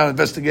looking now,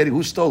 investigating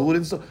who stole, who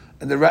didn't steal.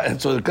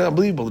 And so it's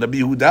unbelievable. Rabbi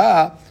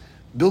Yehuda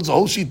builds a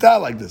whole shita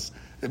like this.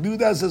 Rabbi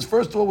Yehuda says,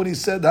 first of all, when he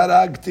said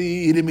haragti,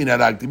 he didn't mean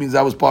haragti. He means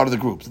I was part of the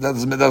group. So that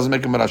doesn't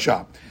make him a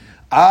rasha.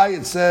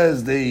 It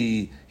says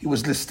he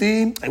was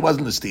listim. He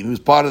wasn't listim. He was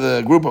part of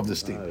the group of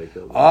listim.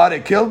 They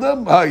killed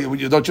him.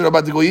 Don't you know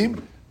about the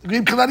goyim? The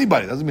goyim killed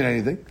anybody. Doesn't mean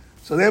anything.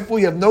 So therefore,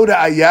 you have no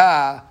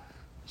ra'ayah.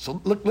 So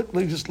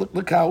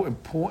look how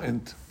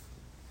important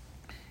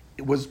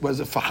it was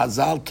it for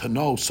Hazal to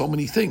know so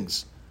many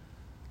things.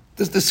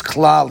 This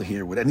klal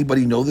here, would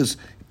anybody know this?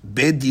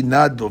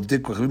 Bedinad of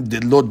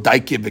lo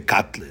daike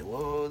bekatle.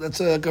 Well, that's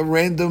like a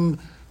random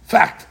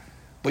fact,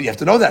 but you have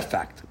to know that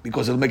fact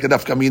because it'll make a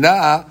nafka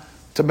mina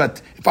to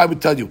met. If I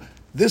would tell you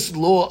this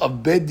law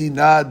of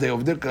bedinad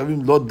of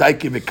lo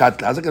daike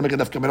bekatle, how's it going to make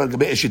a nafka mina?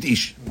 Eshet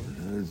ish.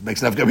 It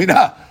makes nafka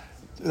mina.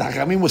 The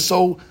Hakamim was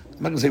so,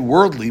 I'm not going to say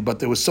worldly, but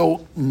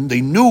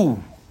they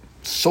knew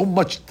so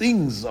much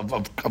things of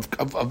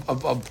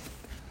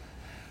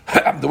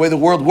the way the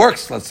world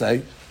works, let's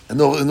say,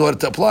 in order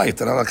to apply it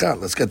to Halakha.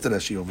 Let's get to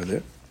Rashi over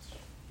there.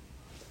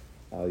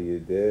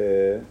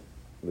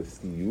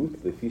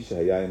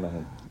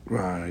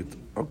 Right.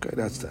 Okay,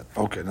 that's that.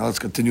 Okay, now let's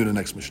continue the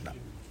next Mishnah.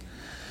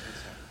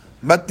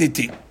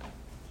 Matniti.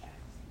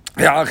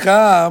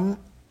 Ya'akam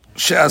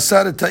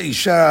she'asar et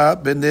ha'isha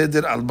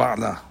beneder al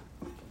ba'ala.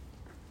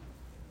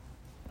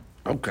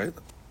 Okay,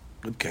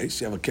 good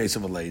case. You have a case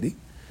of a lady.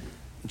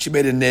 And she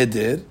made a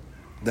neder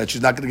that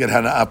she's not going to get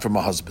hana'ah from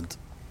her husband.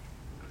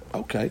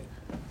 Okay.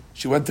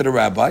 She went to the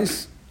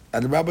rabbis,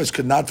 and the rabbis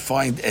could not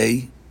find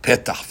a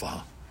petach for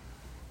her.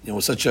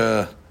 Such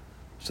a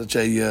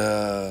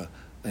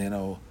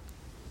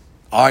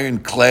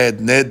ironclad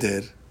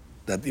neder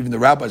that even the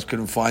rabbis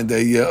couldn't find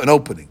an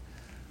opening.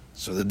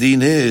 So the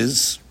deen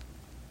is,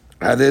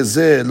 lo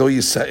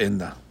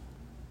yisa'inna.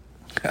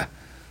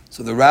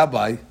 So the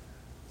rabbi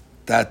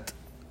that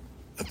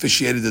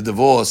officiated the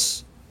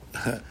divorce,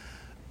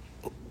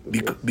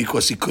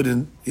 because he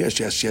couldn't,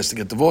 she has to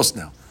get divorced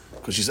now,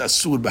 because she's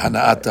asur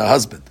b'hana'at her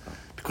husband,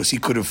 because he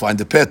couldn't find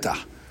the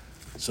petah.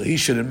 So he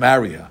shouldn't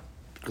marry her,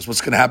 because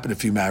what's going to happen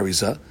if he marries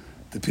her?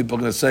 The people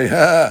are going to say,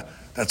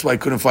 that's why he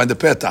couldn't find the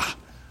petah.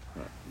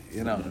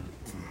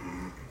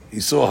 He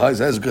saw her, he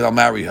says, good, I'll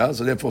marry her,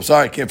 so therefore,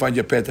 sorry, I can't find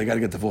your petah, I got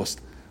to get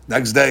divorced.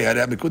 Next day, I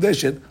had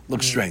Mikudeshet,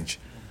 looks strange.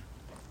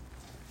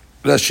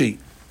 Rashi.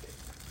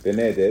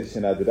 בנדר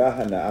שנדרה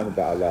הנאה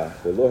מבעלה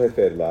ולא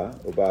הפר לה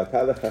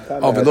ובעתה לחכם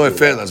ולא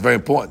הפר לה, that's very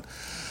important.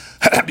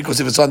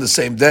 Because if it's on the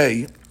same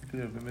day,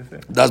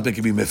 it does make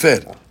it be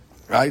mefer.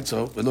 Right?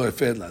 So, ולא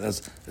הפר לה.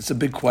 That's a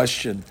big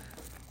question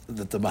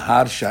that the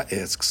Maharsha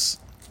asks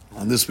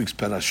on this week's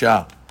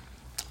parasha.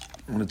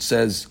 When it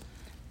says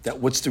that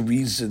what's the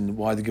reason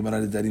why the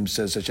Gemara Nedarim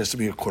says that she has to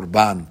be a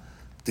korban,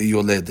 the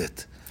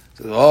yoledet.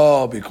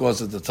 So,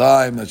 because at the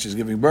time that she's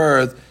giving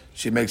birth,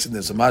 she makes it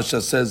this. The Maharsha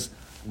says,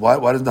 why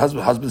doesn't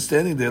the husband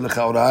standing there? He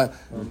can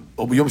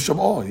be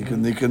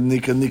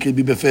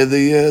mefer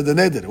the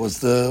neder.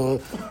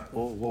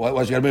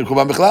 Why she got to make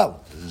korban bichlal?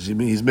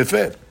 He's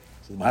mefer.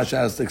 So the Maharsha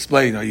has to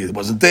explain. He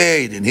wasn't there.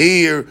 He didn't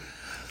hear.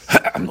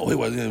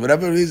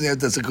 Whatever reason,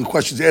 that's a good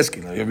question he's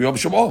asking. Don't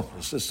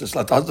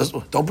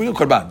bring a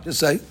korban. Just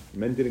say.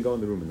 Men didn't go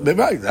in the room.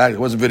 Right. He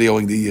wasn't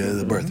videoing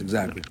the birth.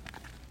 Exactly.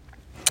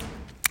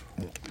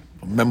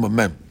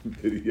 Mem.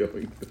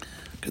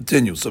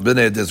 Continue. So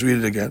let's read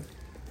it again.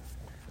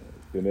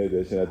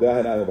 בנדר שנדרה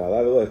הנאה מבעלה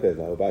ולא הפר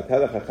לה ובעתה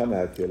לחכם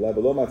להתיר לה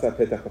ולא מצא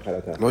פתח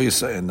בחרתה. לא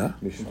יסענה.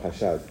 משום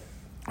חשד.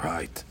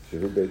 Right.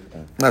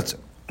 That's it.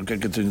 Okay,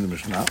 continue the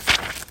Mishnah.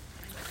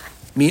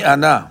 מי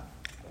ענה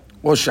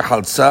או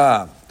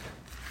שחלצה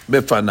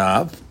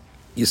בפניו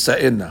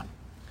יסענה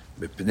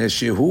מפני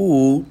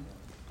שהוא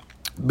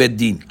בית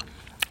דין.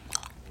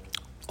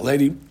 A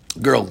lady,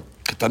 girl,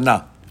 קטנה,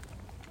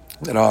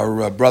 that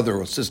our brother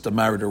or sister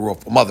married her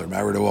off, or mother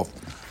married her off.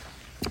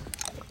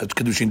 That's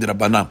Kedushin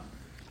D'Rabbanan.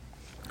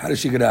 How does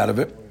she get out of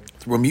it?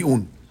 Through a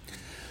mi'un.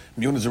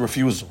 Mi'un is a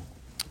refusal.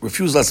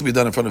 refusal has to be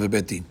done in front of a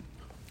bet din.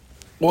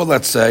 Or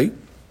let's say,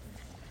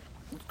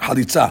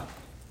 halitza.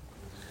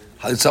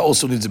 Halitza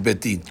also needs a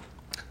bet din.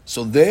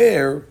 So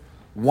there,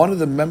 one of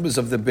the members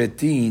of the bet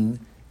din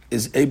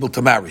is able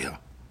to marry her.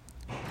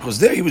 Because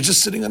there he was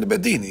just sitting on the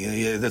bet din.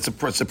 That's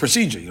a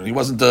procedure. He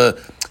wasn't,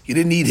 he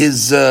didn't need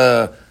his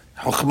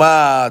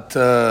chokhmah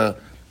to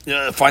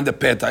find a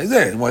peta. He's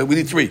there. We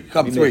need three.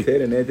 Come, three.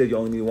 You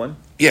only need one?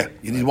 Yeah,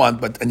 you need one,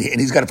 but and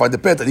he's got to find the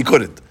peta. He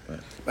couldn't. Right.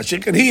 But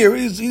Sheikhan here,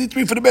 you need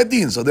three for the bet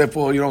din. So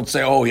therefore, you don't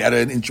say, oh, he had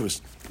an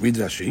interest. Read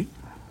Rashi.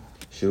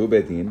 שהוא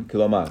בית דין,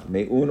 כלומר,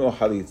 מיעון או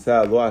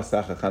חליצה לא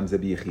עשה חכם זה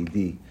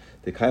ביחידי.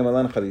 תקיים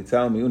עלן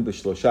חליצה ומיעון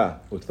בשלושה,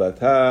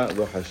 ותלתה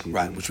לא חשיבי.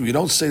 Right, which we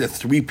don't say that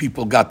three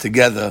people got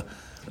together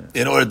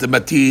in order to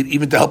matir,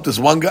 even to help this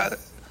one guy.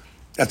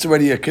 That's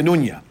already a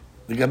kenunya.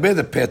 The gabe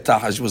the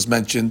petah, as was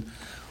mentioned,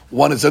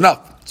 one is enough.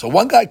 So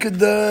one guy could,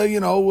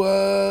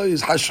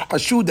 is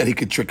hashud that he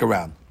could trick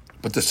around.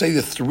 But to say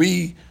the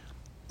three,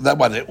 that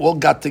one, they all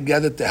got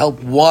together to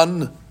help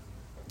one.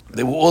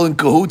 They were all in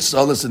cahoots.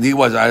 Oh, listen,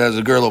 there's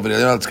a girl over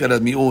there. Let's get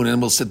a mi'un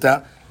and we'll sit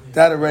down.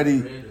 That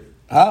already,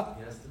 huh?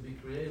 He has to be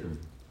creative.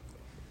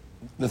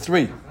 The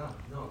three.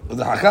 No.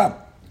 The hakam.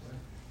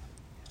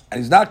 And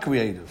he's not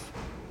creative.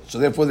 So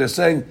therefore they're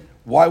saying,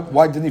 why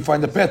didn't he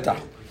find the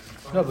petah?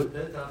 No, but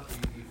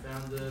he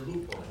found the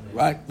loophole.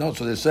 Right? No,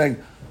 so they're saying,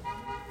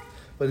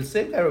 But the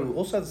same guy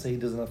also has to say he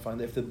does not find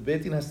it. If the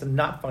Beit Din has to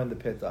not find the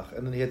petach,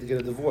 and then he had to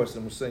get a divorce,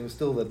 and we're saying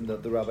still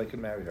that the rabbi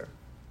can marry her.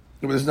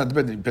 no, but this is not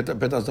the petah.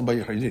 Petah is done by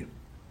Yechidi.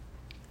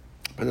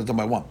 Petah is done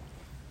by one.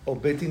 Oh,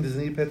 Beit Din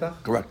doesn't need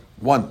petach? Correct.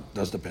 One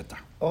does the petah.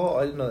 Oh,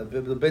 I didn't know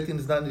that. The Beit Din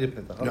does not need a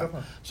petach. Okay, Yeah.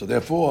 fine. So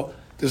therefore,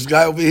 this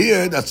guy over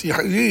here, that's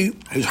Yechidi,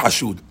 he's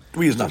hashud.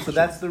 Three is not So hashud.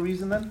 that's the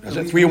reason then? That's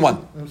The it, 3 and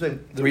 1. I'm saying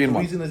the 3 and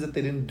 1. reason is that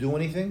they didn't do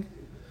anything.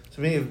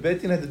 So meaning if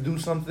Beit Din had to do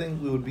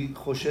something, we would be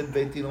choshed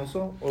Beit Din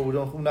also, or we're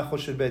not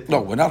choshed Beit Din.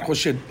 No, we're not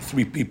choshed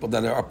three people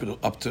that are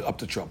up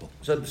to trouble.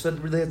 So it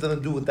really has nothing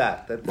to do with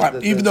that.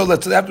 Right. Even though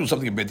they have to do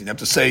something in Beit Din, they have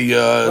to say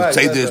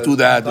this, right. do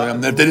that.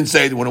 If they didn't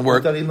say it, it wouldn't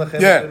work.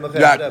 Yeah,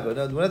 Whatever.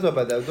 No, we're not talking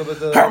about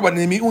that. But in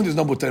the mi'un, there's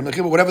no mutar. But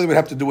whatever they would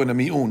have to do in a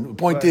mi'un. The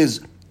point is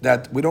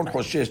that we don't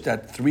choshesh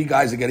that three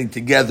guys are getting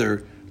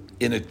together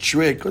in a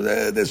trick.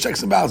 Because there's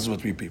checks and balances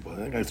with three people.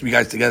 Three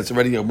guys together, it's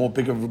already a more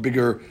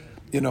bigger.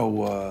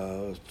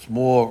 It's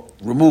more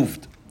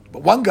removed.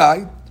 But one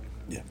guy,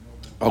 yeah.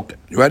 Okay,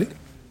 you ready?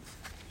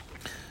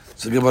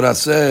 So Gemara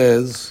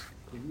says,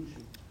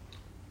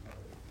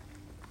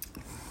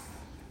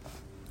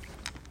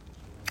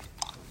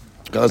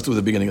 okay, let's do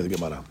the beginning of the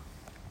Gemara.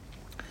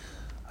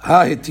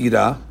 Ha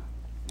hitira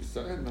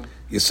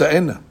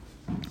yisa'ena.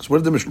 So what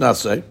did the Mishnah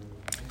say?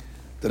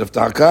 That if the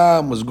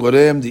Hakam was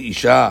gorem the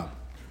Isha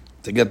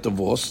to get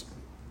divorced,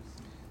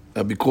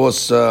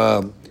 because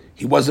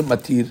he wasn't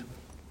matir,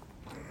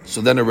 so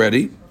then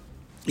already,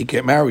 he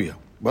can't marry her.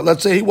 But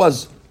let's say he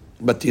was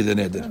Batir the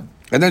Neder.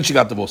 And then she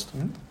got divorced.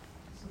 Mm-hmm.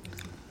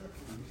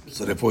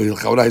 So therefore,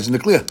 Hilchawra is in the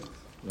clear.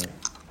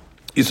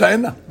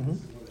 Yisa'ena.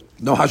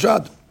 No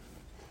hashad.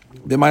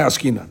 B'may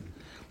askinan.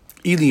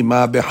 Ili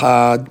ma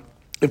behad.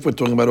 If we're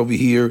talking about over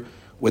here,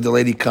 where the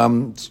lady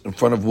comes in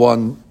front of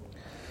one,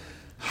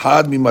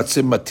 had mi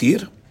matzim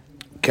matir.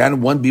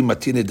 Can one be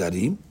matir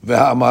nedarim?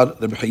 Veha amar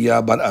Rabbi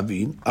Hiya bar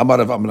Avin. Amar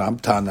Rav Amram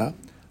Tana.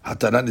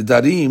 Hatana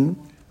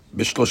nedarim.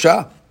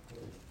 Bishlosha.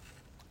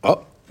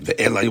 Oh, the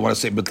Ela, you want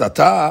to say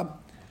Bitlata,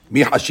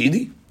 Mi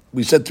Hashidi?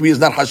 We said three is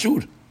not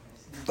Hashud.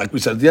 Like we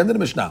said at the end of the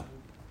Mishnah.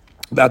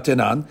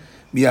 Ba'tenan,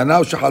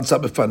 Mi'anav Shahad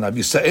Sabefanav,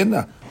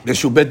 Yisa'ena,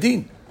 Geshu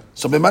Bedin.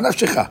 So B'manav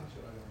Shecha.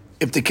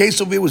 If the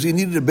case over here was he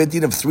needed a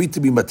Bedin of three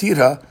to be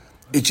Matirha,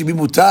 it should be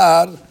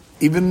Mutar,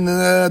 even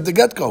the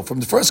get-go,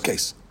 from the first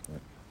case.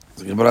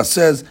 The Gemara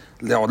says,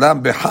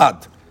 Le'olam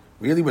Behad.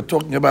 Really, we're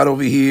talking about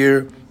over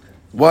here,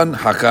 one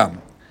Hakam.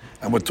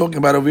 And we're talking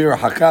about over here a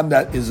hakam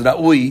that is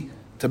ra'ui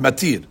to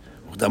matir.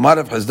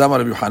 Udamarav hazdamar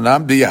Rabbi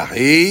Yohanan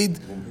biyahid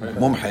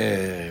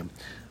mumhe.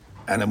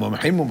 And a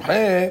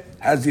mumhe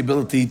has the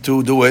ability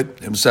to do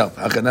it himself.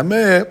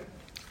 Hakanameh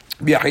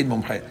biyahid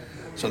mumhe.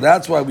 So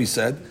that's why we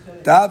said,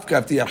 Davka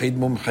if the yahid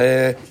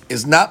mumhe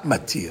is not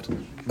matir.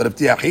 But if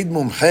the yahid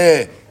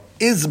mumhe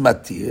is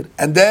matir,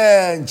 and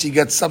then she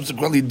gets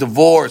subsequently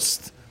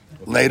divorced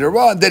later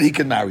on, then he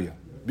can marry her.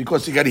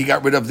 Because he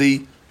got rid of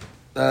the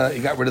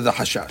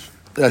hashash.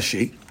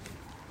 Rashi.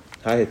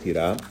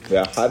 ההתירה,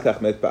 ואחר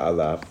כך מת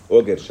בעלה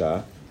או גרשה,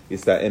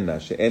 ישאנה,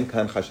 שאין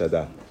כאן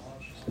חשדה.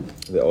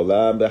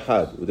 ועולם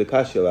באחד,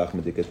 ודקשיא לך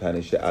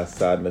מדיקתני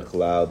שאסר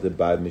מכלל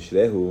דבד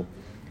משרהו,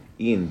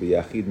 אין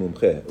ביחיד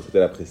מומחה, וכדי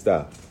רב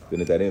חיסדא,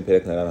 ונדרים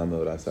פרק נרם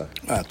המאורסה.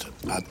 עד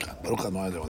כאן. ברוך ה'